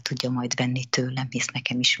el tudja majd venni tőlem, hisz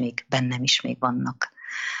bennem is még vannak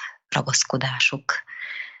ragaszkodások.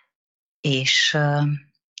 És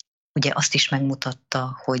ugye azt is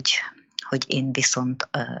megmutatta, hogy én viszont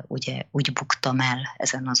ugye úgy buktam el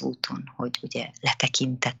ezen az úton, hogy ugye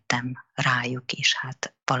letekintettem rájuk, és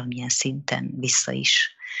hát valamilyen szinten vissza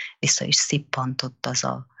is szippantott az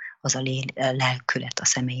a lelkület a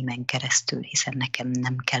szemeimen keresztül, hiszen nekem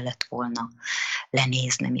nem kellett volna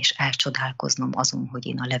lenéznem és elcsodálkoznom azon, hogy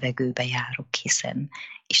én a levegőbe járok, hiszen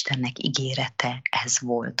Istennek ígérete ez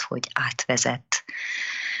volt, hogy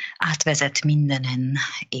átvezet mindenen,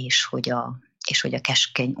 és hogy a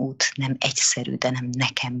keskeny út nem egyszerű, de nem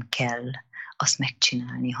nekem kell azt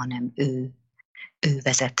megcsinálni, hanem ő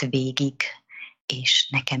vezet végig, és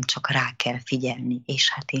nekem csak rá kell figyelni.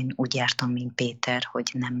 És hát én úgy jártam, mint Péter,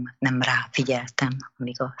 hogy nem rá figyeltem,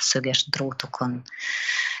 amíg a szöges drótokon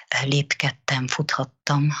lépkedtem,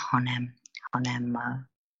 futhattam, hanem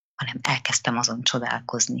elkezdtem azon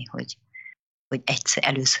csodálkozni, hogy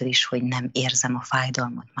először is, hogy nem érzem a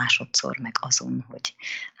fájdalmat, másodszor meg azon, hogy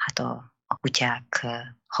hát a kutyák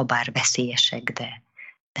habár veszélyesek,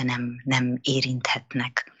 de nem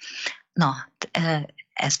érinthetnek. Na,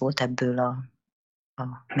 ez volt ebből a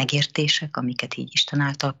megértések, amiket így Isten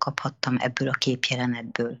által kaphattam, ebből a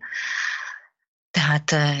képjelenetből.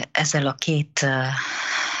 Tehát ezzel a két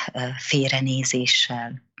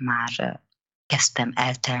félrenézéssel már kezdtem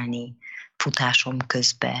eltelni futásom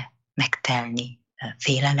közbe, megtelni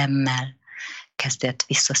félelemmel, kezdett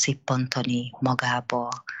visszaszippantani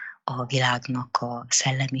magába a világnak a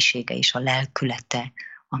szellemisége és a lelkülete,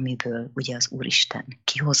 amiből ugye az Úristen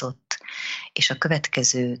kihozott, és a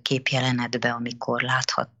következő képjelenetbe, amikor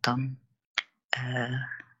láthattam,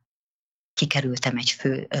 kikerültem egy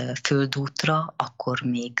földútra, akkor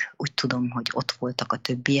még úgy tudom, hogy ott voltak a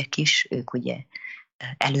többiek is, ők ugye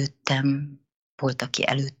volt, aki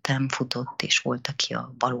előttem futott, és volt, aki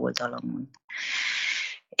a bal oldalamon.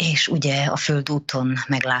 És ugye a földúton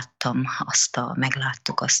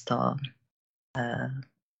megláttuk azt a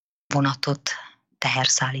vonatot,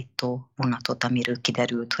 teherszállító vonatot, amiről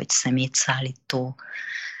kiderült, hogy szemétszállító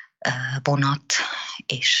vonat,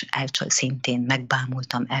 és szintén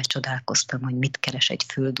megbámultam, elcsodálkoztam, hogy mit keres egy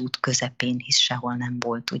földút közepén, hisz sehol nem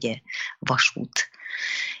volt ugye vasút.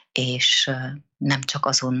 És nem csak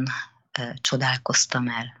azon csodálkoztam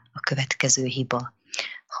el, a következő hiba,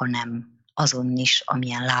 hanem azon is,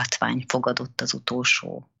 amilyen látvány fogadott az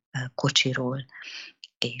utolsó kocsiról,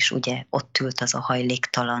 és ugye ott ült az a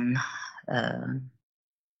hajléktalan,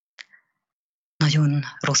 nagyon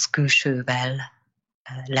rossz külsővel,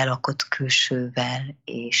 lelakott külsővel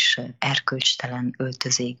és erkölcstelen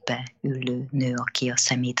öltözékbe ülő nő, aki a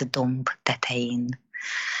szemét domb tetején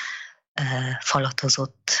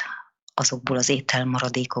falatozott azokból az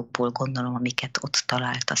ételmaradékokból, gondolom, amiket ott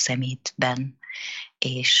talált a szemétben,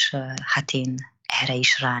 és hát én erre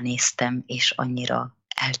is ránéztem, és annyira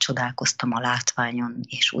elcsodálkoztam a látványon,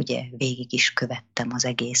 és ugye végig is követtem az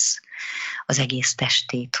egész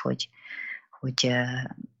testét, hogy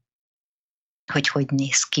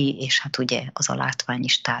néz ki, és hát ugye az a látvány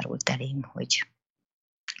is tárult elém, hogy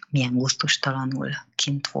milyen gusztustalanul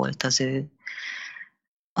kint volt az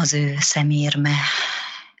ő szemérme,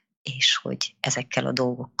 és hogy ezekkel a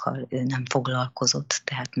dolgokkal ő nem foglalkozott,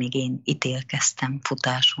 tehát még én ítélkeztem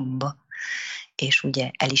futásomba, és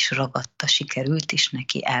ugye el is ragadta, sikerült is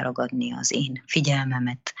neki elragadni az én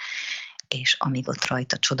figyelmemet, és amíg ott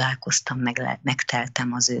rajta csodálkoztam,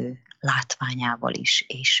 megteltem az ő látványával is,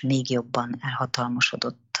 és még jobban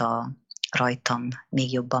elhatalmasodott rajtam,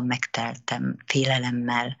 még jobban megteltem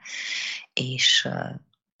félelemmel, és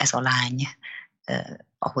ez a lány,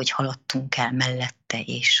 ahogy haladtunk el mellette,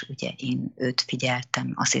 és ugye én őt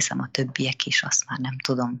figyeltem, azt hiszem a többiek is, azt már nem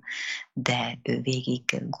tudom, de ő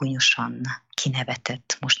végig gúnyosan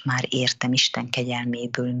kinevetett, most már értem Isten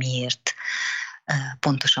kegyelméből miért,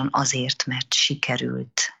 pontosan azért, mert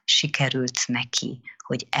sikerült neki,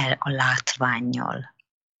 hogy a látvánnyal,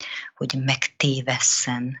 hogy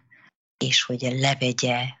megtévesszen, és hogy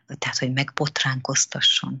levegye, tehát hogy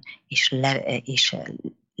megbotránkoztasson, és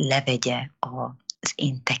levegye az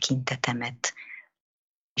én tekintetemet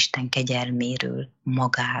Isten kegyelméről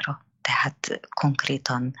magára. Tehát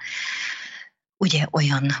konkrétan ugye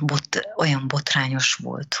olyan botrányos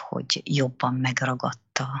volt, hogy jobban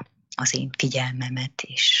megragadta az én figyelmemet,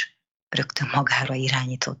 és rögtön magára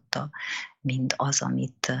irányította, mint az,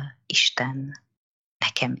 amit Isten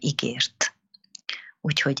nekem ígért.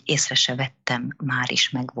 Úgyhogy észre se vettem, már is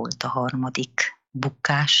megvolt a harmadik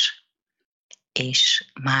bukkás,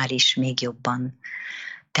 és már is még jobban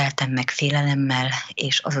teltem meg félelemmel,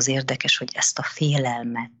 és az az érdekes, hogy ezt a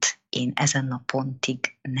félelmet én ezen a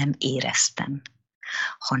pontig nem éreztem,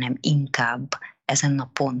 hanem inkább ezen a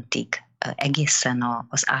pontig, egészen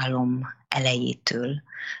az álom elejétől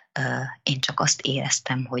én csak azt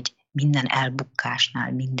éreztem, hogy minden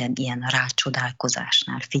elbukkásnál, minden ilyen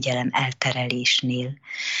rácsodálkozásnál, figyelem elterelésnél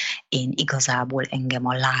én igazából engem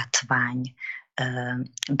a látvány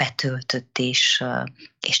betöltött, és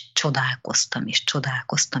csodálkoztam,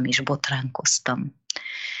 és botránkoztam.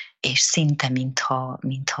 És szinte,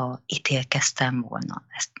 mintha ítélkeztem volna,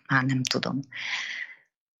 ezt már nem tudom.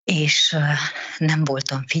 És nem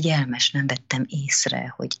voltam figyelmes, nem vettem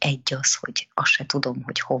észre, hogy egy az, hogy azt se tudom,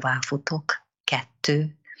 hogy hová futok,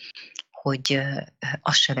 2, hogy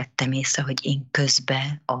azt se vettem észre, hogy én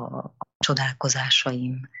közben a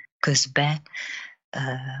csodálkozásaim közben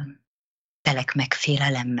telek meg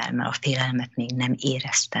félelemmel, mert a félelmet még nem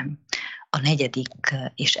éreztem. A 4.,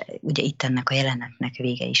 és ugye itt ennek a jelenetnek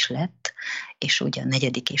vége is lett, és ugye a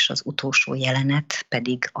 4. és az utolsó jelenet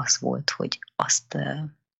pedig az volt, hogy azt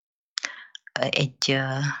egy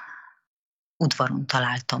udvaron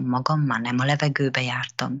találtam magam, már nem a levegőbe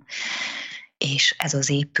jártam, és ez az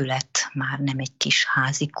épület már nem egy kis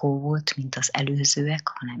házikó volt, mint az előzőek,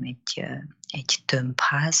 hanem egy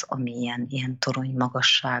tömbház, ami ilyen torony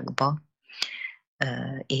magasságba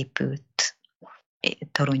épült,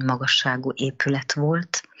 torony magasságú épület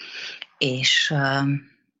volt, és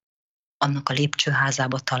annak a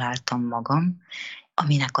lépcsőházába találtam magam,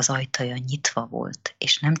 aminek az ajtaja nyitva volt,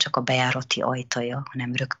 és nem csak a bejárati ajtaja,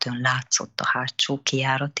 hanem rögtön látszott a hátsó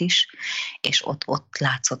kijárat is, és ott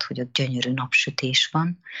látszott, hogy ott gyönyörű napsütés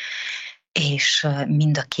van, és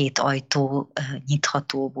mind a 2 ajtó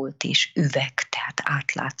nyitható volt, és üveg, tehát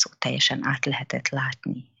átlátszó, teljesen át lehetett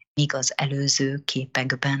látni. Míg az előző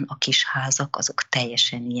képekben a kis házak, azok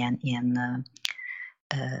teljesen ilyen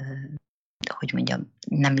hogy mondjam,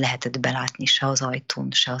 nem lehetett belátni se az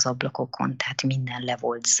ajtón, se az ablakokon, tehát minden le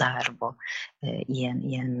volt zárva,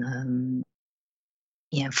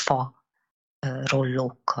 ilyen fa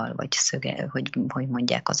rollókkal, vagy szöge, hogy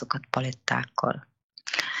mondják azokat, palettákkal.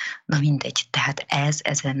 Na mindegy, tehát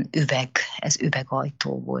ez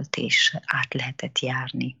üvegajtó volt, és át lehetett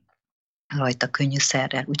járni rajta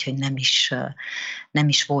könnyűszerrel, úgyhogy nem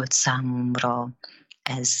is volt számomra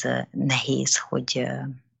ez nehéz, hogy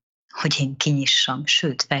én kinyissam,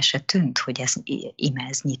 sőt, fel se tűnt, hogy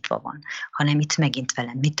ez nyitva van, hanem itt megint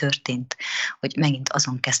velem mi történt, hogy megint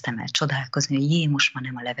azon kezdtem el csodálkozni, hogy jé, most már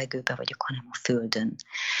nem a levegőbe vagyok, hanem a földön.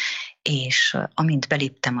 És amint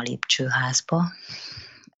beléptem a lépcsőházba,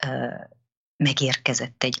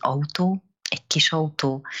 megérkezett egy autó, egy kis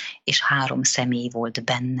autó, és 3 személy volt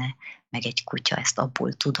benne, meg egy kutya, ezt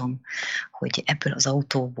abból tudom, hogy ebből az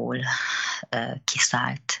autóból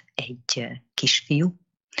kiszállt egy kisfiú,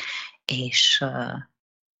 és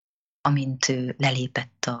amint ő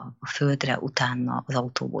lelépett a földre, utána az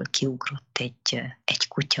autóból kiugrott egy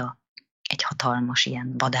kutya, egy hatalmas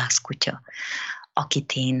ilyen vadászkutya,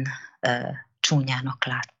 akit én csúnyának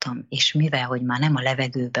láttam, és mivel, hogy már nem a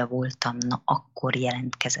levegőbe voltam, na akkor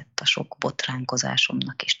jelentkezett a sok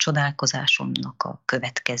botránkozásomnak és csodálkozásomnak a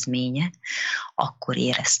következménye, akkor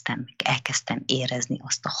elkezdtem érezni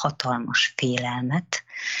azt a hatalmas félelmet,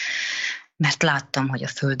 mert láttam, hogy a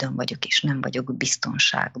földön vagyok, és nem vagyok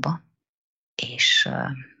biztonságban, és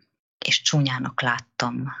csúnyának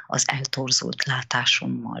láttam az eltorzult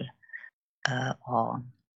látásommal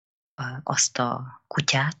azt a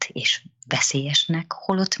kutyát, és veszélyesnek,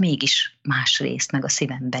 holott mégis másrészt meg a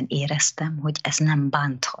szívemben éreztem, hogy ez nem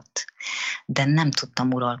bánthat. De nem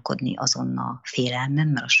tudtam uralkodni azon a félelmem,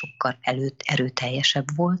 mert a sokkal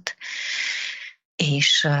erőteljesebb volt,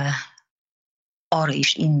 és arra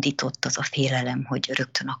is indított az a félelem, hogy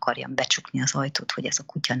rögtön akarjam becsukni az ajtót, hogy ez a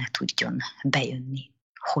kutya ne tudjon bejönni.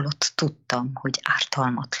 Holott tudtam, hogy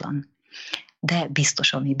ártalmatlan. De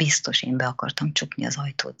biztos, ami biztos, én be akartam csukni az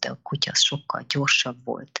ajtót, de a kutya az sokkal gyorsabb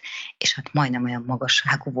volt, és hát majdnem olyan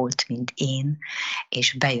magasságú volt, mint én,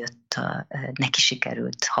 és bejött, neki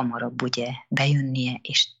sikerült hamarabb ugye bejönnie,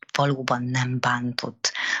 és valóban nem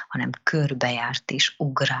bántott, hanem körbejárt, és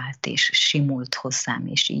ugrált, és simult hozzám,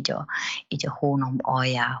 és így a hónom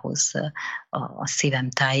aljához, a szívem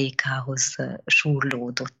tájékához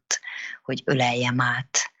súrlódott, hogy öleljem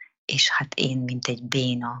át, és hát én, mint egy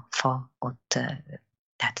béna fa, ott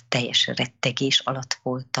tehát teljes rettegés alatt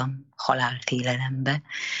voltam, halálfélelembe,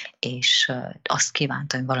 és azt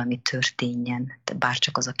kívántam, hogy valami történjen,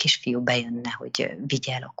 bárcsak az a kisfiú bejönne, hogy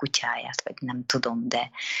vigye el a kutyáját, vagy nem tudom,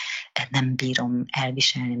 de nem bírom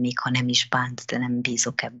elviselni, még ha nem is bánt, de nem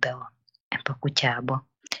bízok ebbe a kutyába,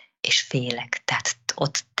 és félek, tehát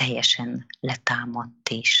ott teljesen letámadt,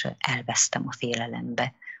 és elvesztem a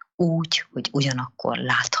félelembe. Úgy, hogy ugyanakkor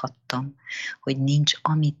láthattam, hogy nincs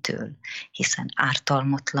amitől, hiszen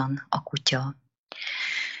ártalmatlan a kutya,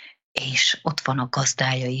 és ott van a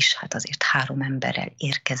gazdája is, hát azért 3 emberrel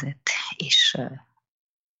érkezett, és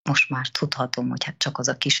most már tudhatom, hogy hát csak az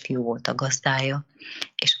a kisfiú volt a gazdája,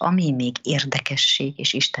 és ami még érdekesség,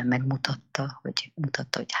 és Isten megmutatta, hogy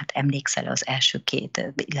hát emlékszel az első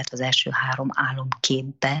 2, illetve az első 3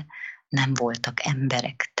 álomképbe nem voltak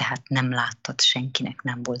emberek, tehát nem láttad, senkinek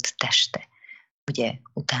nem volt teste. Ugye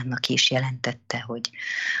utána ki is jelentette, hogy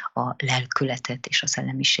a lelkületet és a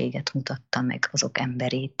szellemiséget mutatta meg azok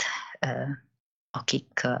emberét,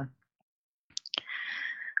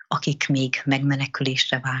 akik még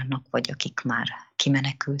megmenekülésre várnak, vagy akik már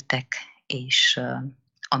kimenekültek, és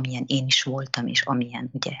amilyen én is voltam, és amilyen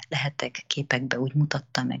ugye lehetek képekbe, úgy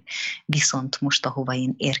mutatta meg. Viszont most, ahova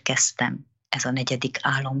én érkeztem, ez a 4.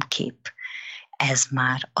 álomkép, ez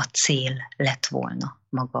már a cél lett volna,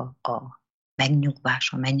 maga a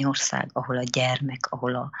megnyugvás, a mennyország, ahol a gyermek,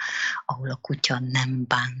 ahol a kutya nem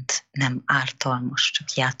bánt, nem ártalmas,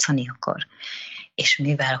 csak játszani akar. És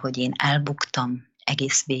mivel, hogy én elbuktam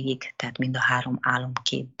egész végig, tehát mind a 3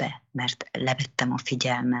 álomképbe, mert levettem a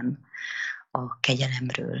figyelmem a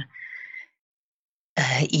kegyelemről,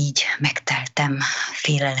 így megteltem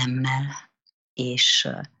félelemmel, és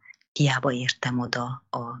hiába értem oda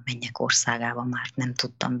a mennyek országába, már nem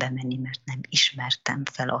tudtam bemenni, mert nem ismertem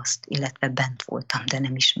fel azt, illetve bent voltam, de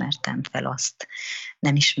nem ismertem fel azt.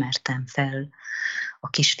 Nem ismertem fel a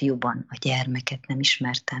kisfiúban a gyermeket, nem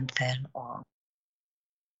ismertem fel a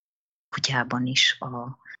kutyában is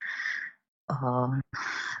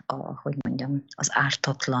hogy mondjam, az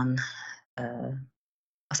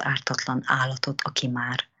ártatlan állatot,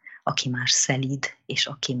 aki már szelíd, és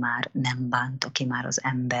aki már nem bánt, aki már az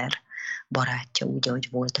ember barátja, úgy, ahogy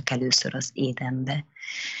voltak először az Édenbe.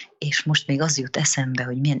 És most még az jut eszembe,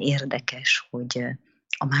 hogy milyen érdekes, hogy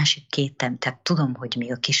a másik 2 ember, tehát tudom, hogy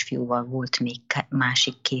még a kisfiúval volt még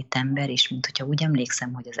másik 2 ember, és mint hogyha úgy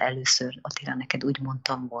emlékszem, hogy az először, Attila, neked úgy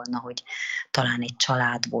mondtam volna, hogy talán egy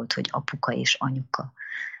család volt, hogy apuka és anyuka,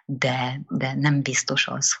 de nem biztos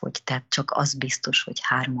az, hogy, tehát csak az biztos, hogy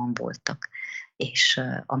 3-an voltak, és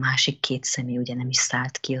a másik 2 személy ugye nem is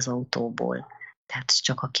szállt ki az autóból, tehát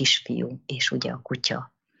csak a kisfiú, és ugye a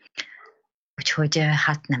kutya. Úgyhogy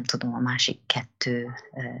hát nem tudom, a másik 2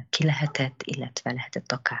 ki lehetett, illetve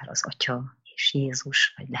lehetett akár az Atya és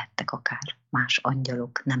Jézus, vagy lehettek akár más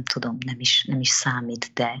angyalok, nem tudom, nem is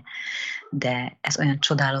számít, de ez olyan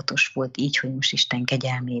csodálatos volt így, hogy most Isten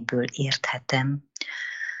kegyelméből érthetem,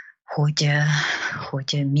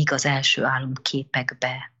 hogy míg az első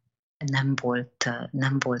álomképekbe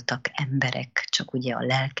nem voltak emberek, csak ugye a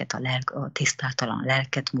lelket, a tisztátalan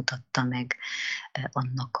lelket mutatta meg,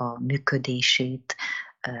 annak a működését,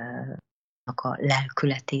 annak a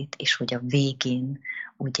lelkületét, és hogy a végén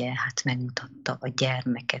ugye hát megmutatta a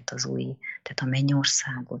gyermeket, tehát a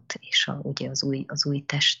mennyországot, és ugye az új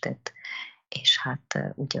testet, és hát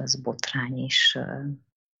ugye az botrány is,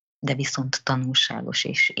 de viszont tanulságos,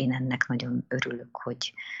 és én ennek nagyon örülök,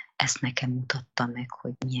 hogy ezt nekem mutatta meg,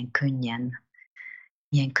 hogy milyen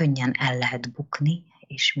könnyen el lehet bukni,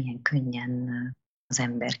 és milyen könnyen az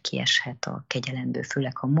ember kieshet a kegyelemből,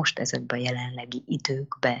 főleg ha most ezekben a jelenlegi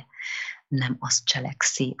időkben nem azt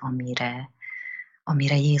cselekszi,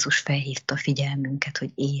 amire Jézus felhívta a figyelmünket,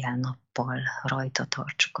 hogy éjjel-nappal rajta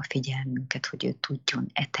tartsuk a figyelmünket, hogy ő tudjon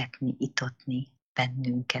etetni, itatni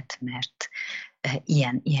bennünket, mert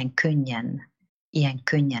ilyen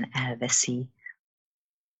könnyen elveszi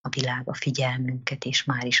a világ a figyelmünket, és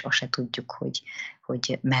már is azt se tudjuk,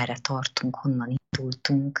 hogy merre tartunk, honnan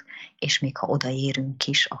indultunk, és még ha odaérünk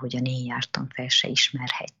is, ahogyan én jártam fel, se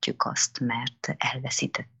ismerhetjük azt, mert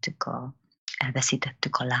elveszítettük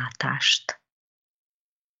a látást.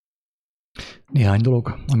 Néhány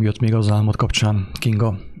dolog, ami jött még az álmod kapcsán,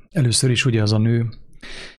 Kinga. Először is ugye az a nő,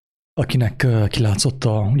 akinek kilátszott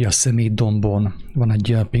ugye a szemétdombon, van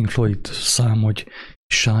egy Pink Floyd szám, hogy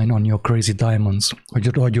Shine on your crazy diamonds, hogy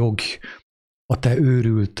ragyog a te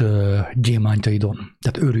őrült gyémántjaidon.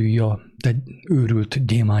 Tehát örülj a te őrült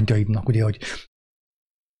gyémántjaidnak, ugye, hogy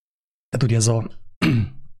tehát ugye ez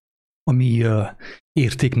a mi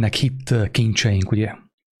értéknek hitt kincseink, ugye.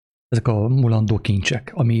 ezek a mulandó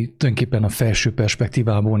kincsek, ami tulajdonképpen a felső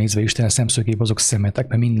perspektívából nézve Isten szemszögéből azok szemetek,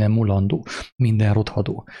 mert minden mulandó, minden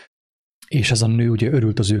rothadó. És ez a nő ugye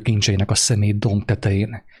örült az ő kincseinek a szemét domb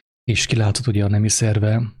tetején, és kilátott ugye a nemi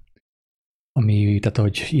szerve, ami, tehát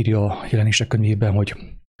ahogy írja a Jelenések könyvében, hogy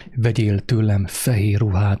vegyél tőlem fehér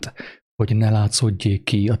ruhát, hogy ne látszódjék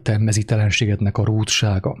ki a te mezítelenségednek a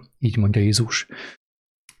rúdsága, így mondja Jézus.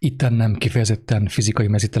 Itten nem kifejezetten fizikai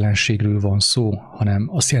mezítelenségről van szó, hanem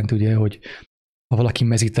azt jelenti ugye, hogy ha valaki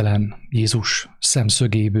mezítelen Jézus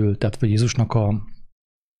szemszögéből, tehát vagy Jézusnak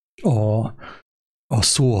a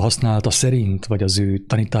szó használata szerint, vagy az ő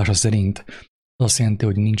tanítása szerint, az azt jelenti,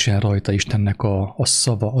 hogy nincsen rajta Istennek a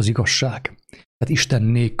szava, az igazság. Tehát Isten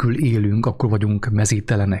nélkül élünk, akkor vagyunk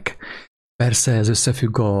mezítelenek. Persze ez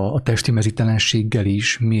összefügg a testi mezítelenséggel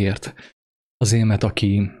is. Miért? Azért, mert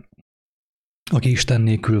aki Isten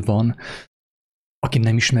nélkül van, aki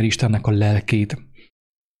nem ismeri Istennek a lelkét,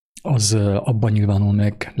 az abban nyilvánul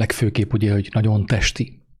meg legfőképp ugye, hogy nagyon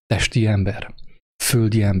testi ember,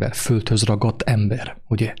 földhöz ragadt ember,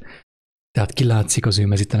 ugye? Tehát kilátszik az ő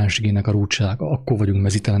mezítelenségének a rúdsága. Akkor vagyunk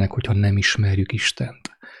mezítelenek, hogyha nem ismerjük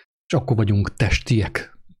Istent. És akkor vagyunk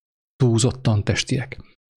testiek, túlzottan testiek,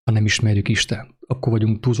 ha nem ismerjük Istent. Akkor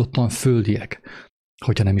vagyunk túlzottan földiek,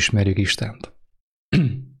 hogyha nem ismerjük Istent.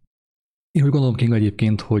 Én úgy gondolom, Kinga,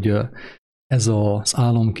 egyébként, hogy ez az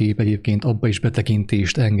álomkép egyébként abba is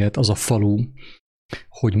betekintést enged, az a falu,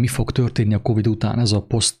 hogy mi fog történni a Covid után, ez a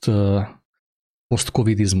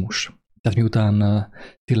post-covidizmus. Tehát miután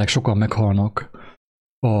tényleg sokan meghalnak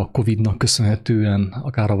a Covidnak köszönhetően,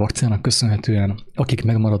 akár a vakcinának köszönhetően, akik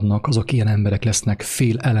megmaradnak, azok ilyen emberek lesznek,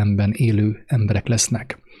 félelemben élő emberek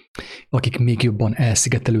lesznek, akik még jobban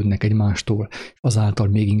elszigetelődnek egymástól, azáltal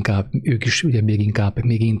még inkább, ők is ugye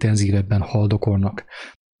még intenzívebben haldokolnak,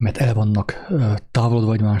 mert el vannak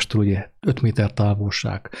távolodva egymástól, ugye 5 méter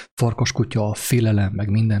távolság, farkaskutya, félelem, meg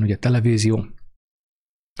minden, ugye televízió,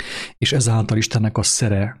 és ezáltal Istennek a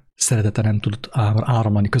szeretete nem tud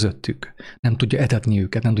áramlani közöttük, nem tudja etetni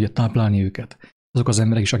őket, nem tudja táplálni őket. Azok az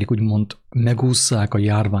emberek is, akik úgymond megússzák a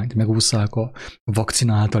járványt, megússzák a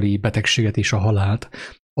vakcina általi betegséget és a halált,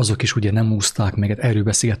 azok is ugye nem úszták meg, erről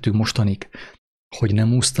beszélgettünk mostanig, hogy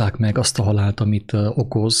nem úszták meg azt a halált, amit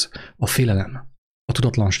okoz a félelem, a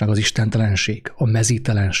tudatlanság, az istentelenség, a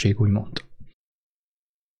mezítelenség, úgymond.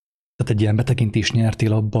 Tehát egy ilyen betekintést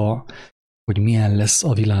nyertél abba, hogy milyen lesz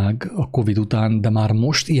a világ a Covid után, de már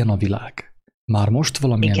most ilyen a világ. Már most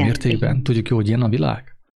valamilyen mértékben tudjuk jó, hogy ilyen a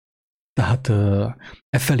világ. Tehát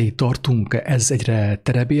felé tartunk, ez egyre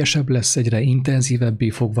terebélyesebb lesz, egyre intenzívebbé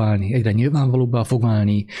fog válni, egyre nyilvánvalóbbá fog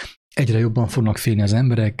válni, egyre jobban fognak félni az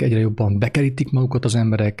emberek, egyre jobban bekerítik magukat az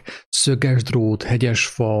emberek, szöges drót, hegyes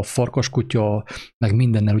fa, farkaskutya, meg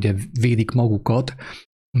mindennel ugye védik magukat,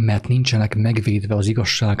 mert nincsenek megvédve az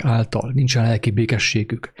igazság által, nincsen lelki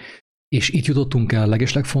békességük. És itt jutottunk el a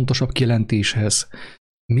legeslegfontosabb kijelentéshez,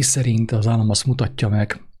 miszerint az állam azt mutatja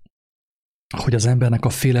meg, hogy az embernek a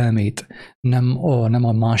félelmét nem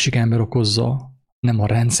a másik ember okozza, nem a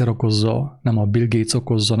rendszer okozza, nem a Bill Gates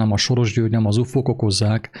okozza, nem a Soros György, nem az ufók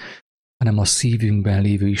okozzák, hanem a szívünkben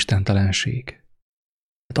lévő istentelenség.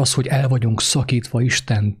 Tehát az, hogy el vagyunk szakítva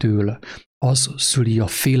Istentől, az szüli a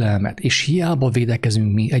félelmet, és hiába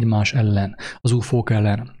védekezünk mi egymás ellen, az ufók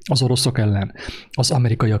ellen, az oroszok ellen, az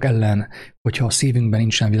amerikaiak ellen, hogyha a szívünkben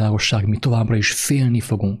nincsen világosság, mi továbbra is félni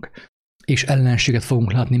fogunk, és ellenséget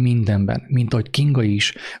fogunk látni mindenben, mint ahogy Kinga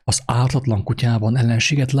is az ártatlan kutyában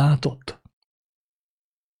ellenséget látott.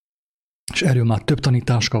 És erről már több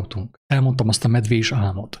tanítást kaptunk. Elmondtam azt a medvés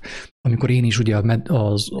álmot, amikor én is ugye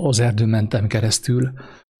az erdőn mentem keresztül,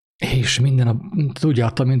 és úgy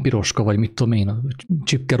jártam, mint piroska, vagy mit tudom én,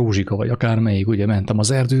 csipke rózsika, vagy akármelyik, ugye mentem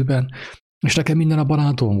az erdőben, és nekem minden a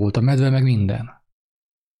barátom volt, a medve, meg minden.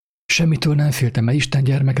 Semmitől nem féltem, mert Isten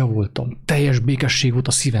gyermeke voltam. Teljes békesség volt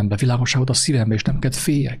a szívemben, világosság volt a szívemben, és nem kellett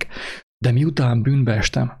féljek. De miután bűnbe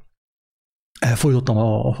estem, elfordítottam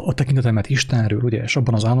a tekintetemet Istenről, ugye, és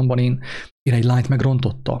abban az álomban én egy lányt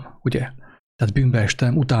megrontottam, ugye. Tehát bűnbe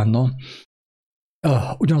estem, utána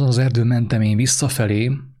ugyanazon az erdőn mentem én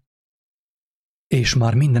visszafelé, és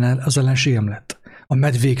már minden az ellenségem lett. A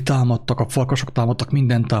medvék támadtak, a farkasok támadtak,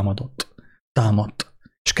 minden támadt,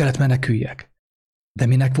 és kellett meneküljek. De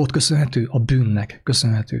minek volt köszönhető? A bűnnek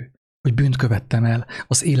köszönhető. Hogy bűnt követtem el,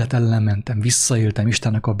 az élet ellen mentem, visszaéltem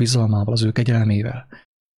Istennek a bizalmával, az ő kegyelmével,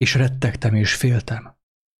 és rettegtem és féltem.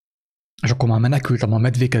 És akkor már menekültem a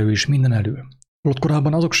medvék elől és minden elől. Ott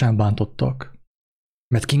korábban azok sem bántottak,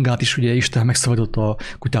 mert Kingát is ugye Isten megszabadított a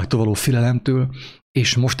kutyáktól való félelemtől,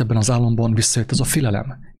 és most ebben az álomban visszajött ez a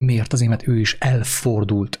félelem. Miért? Azért, mert ő is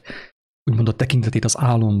elfordult, úgymond a tekintetét az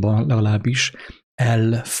álomban legalábbis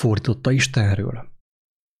elfordította Istenről.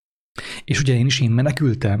 És ugye én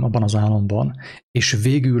menekültem abban az álomban, és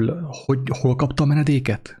végül hol kaptam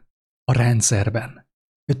menedéket? A rendszerben.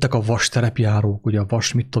 Jöttek a vasterepjárók, ugye a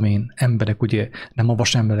vas, mit tudom én, emberek, ugye nem a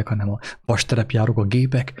vas emberek, hanem a vasterepjárók, a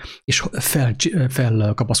gépek, és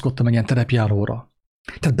felkapaszkodtam egy ilyen terepjáróra.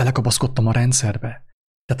 Tehát belekapaszkodtam a rendszerbe.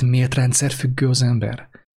 Tehát miért rendszerfüggő az ember?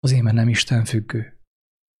 Azért, mert nem Isten függő.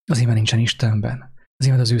 Azért, mert nincsen Istenben.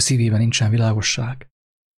 Azért, mert az ő szívében nincsen világosság.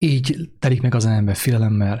 Így telik meg az ember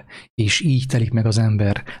félelemmel, és így telik meg az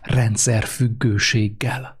ember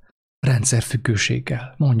rendszerfüggőséggel.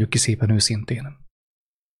 Rendszerfüggőséggel. Mondjuk ki szépen őszintén.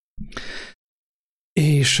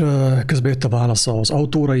 És közben jött a válasz az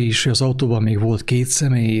autóra is, az autóban még volt 2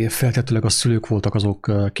 személy, feltétlenül a szülők voltak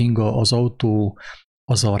azok, Kinga, az autó,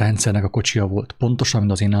 az a rendszernek a kocsia volt, pontosan,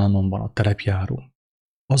 mint az én álmomban, a terepjáró.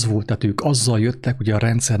 Az volt, tehát ők azzal jöttek, ugye a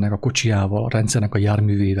rendszernek a kocsiával, a rendszernek a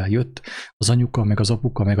járművével jött, az anyuka, meg az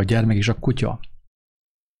apuka, meg a gyermek és a kutya.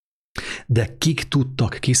 De kik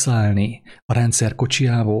tudtak kiszállni a rendszer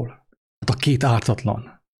kocsiából? Hát a 2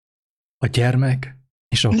 ártatlan. A gyermek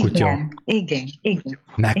és a kutya. Igen.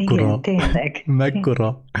 Mekkora, igen, tényleg.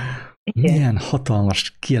 mekkora, Igen. milyen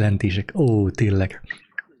hatalmas kijelentések. Ó, tényleg.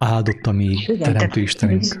 Áldott a mi teremtő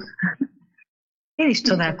Istenünk. Én is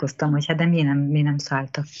csodálkoztam, hogy hát de miért nem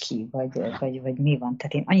szálltak ki, vagy mi van.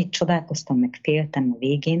 Tehát én annyit csodálkoztam, meg féltem a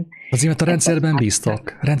végén. Azért, mert a rendszerben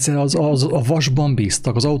bíztak. A vasban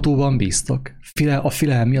bíztak, az autóban bíztak. A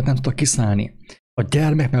félelem miatt nem tudtak kiszállni. A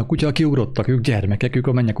gyermek meg a kutya kiugrottak, ők gyermekek, ők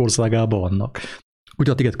a mennyek országában vannak. A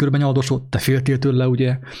kutya téged körbenyaldosott, te féltél tőle,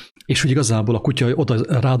 ugye? És úgy igazából a kutya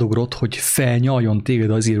oda rádugrott, hogy felnyaljon téged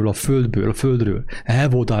azért a földről. El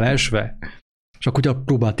voltál esve. És a kutya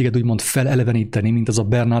próbált téged úgymond feleleveníteni, mint az a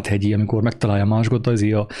Bernát hegyi, amikor megtalálja másokat az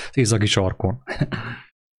északi sarkon.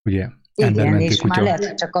 Ugye? Igen, és kutya. Már lehet,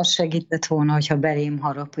 hogy csak az segített volna, hogyha belém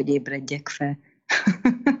harap, hogy ébredjek fel.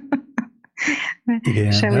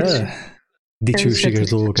 Igen, dicsőséges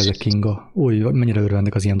dolgok ezek, Kinga. Új, mennyire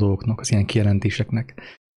örvendek az ilyen dolgoknak, az ilyen kijelentéseknek.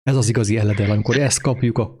 Ez az igazi eledel. Amikor ezt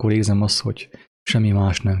kapjuk, akkor érzem azt, hogy semmi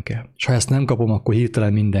más nem kell. És ha ezt nem kapom, akkor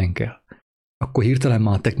hirtelen minden kell. Akkor hirtelen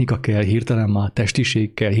már technika kell, hirtelen már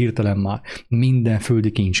testiség kell, hirtelen már minden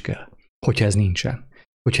földi kincs kell. Hogyha ez nincsen.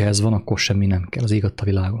 Hogyha ez van, akkor semmi nem kell. Az ég adta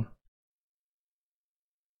világon.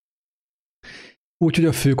 Úgyhogy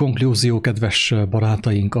a fő konklúzió, kedves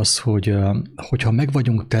barátaink, az, hogyha meg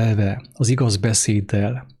vagyunk telve az igaz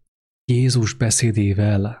beszéddel, Jézus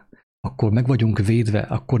beszédével, akkor meg vagyunk védve,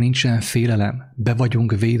 akkor nincsen félelem, be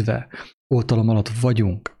vagyunk védve, oltalom alatt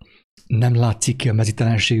vagyunk, nem látszik ki a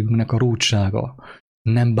mezítelenségünknek a rúdsága,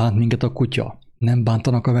 nem bánt minket a kutya, nem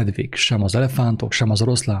bántanak a medvék, sem az elefántok, sem az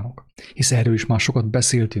oroszlánok, hisz erről is már sokat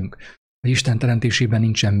beszéltünk, hogy Isten teremtésében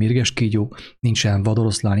nincsen mérges kígyó, nincsen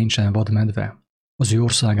vadoroszlán, nincsen vadmedve. Az ő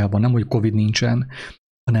országában nem, hogy Covid nincsen,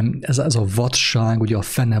 hanem ez a vadság, ugye a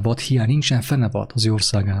fenevad hiány, nincsen fenevad az ő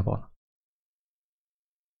országában.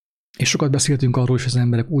 És sokat beszéltünk arról, hogy az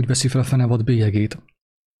emberek úgy veszi fel a fenevad bélyegét.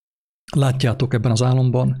 Látjátok ebben az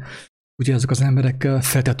álomban, ugye ezek az emberek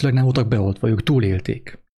feltétlenül nem voltak beoltva, ők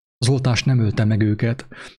túlélték. Az oltás nem ölte meg őket,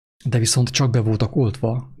 de viszont csak be voltak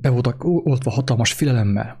oltva hatalmas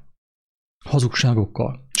félelemmel,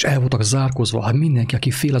 hazugságokkal, és el voltak zárkozva. Hát mindenki,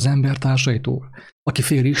 aki fél az embertársaitól, aki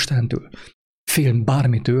fél Istentől, fél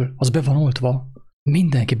bármitől, az be van oltva.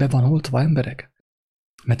 Mindenki be van oltva, emberek.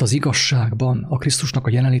 Mert az igazságban, a Krisztusnak a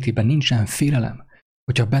jelenlétében nincsen félelem.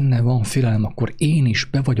 Hogyha benne van félelem, akkor én is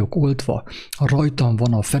be vagyok oltva, rajtam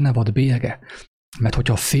van a fenevad bélyege. Mert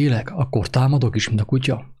hogyha félek, akkor támadok is, mint a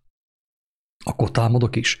kutya. Akkor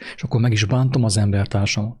támadok is, és akkor meg is bántom az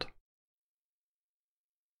embertársamat.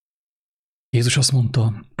 Jézus azt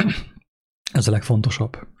mondta, ez a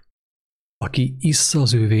legfontosabb, aki issza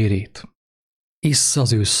az ő vérét, issza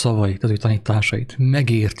az ő szavait, az ő tanításait,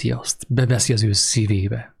 megérti azt, beveszi az ő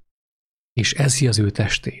szívébe, és eszi az ő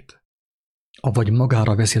testét, avagy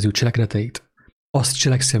magára veszi az ő cselekedeteit, azt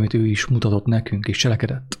cselekszi, amit ő is mutatott nekünk, és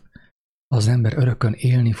cselekedett, az ember örökön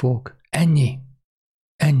élni fog. Ennyi.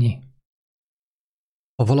 Ennyi.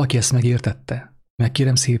 Ha valaki ezt megértette,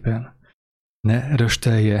 megkérem szépen, ne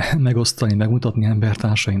röstelje megosztani, megmutatni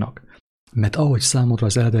embertársainak, mert ahogy számodra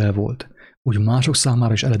az eledel volt, úgy mások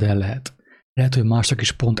számára is eledel lehet. Lehet, hogy másnak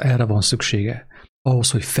is pont erre van szüksége,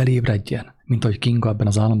 ahhoz, hogy felébredjen, mint ahogy Kinga ebben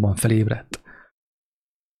az álomban felébredt.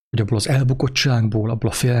 Hogy abból az elbukottságból, abból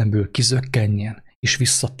a félelemből kizökkenjen, és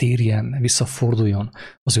visszatérjen, visszaforduljon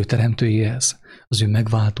az ő teremtőjéhez, az ő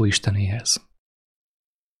megváltó Istenéhez.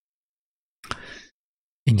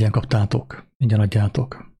 Ingyen kaptátok, ingyen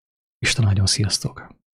adjátok. Isten áldjon, sziasztok!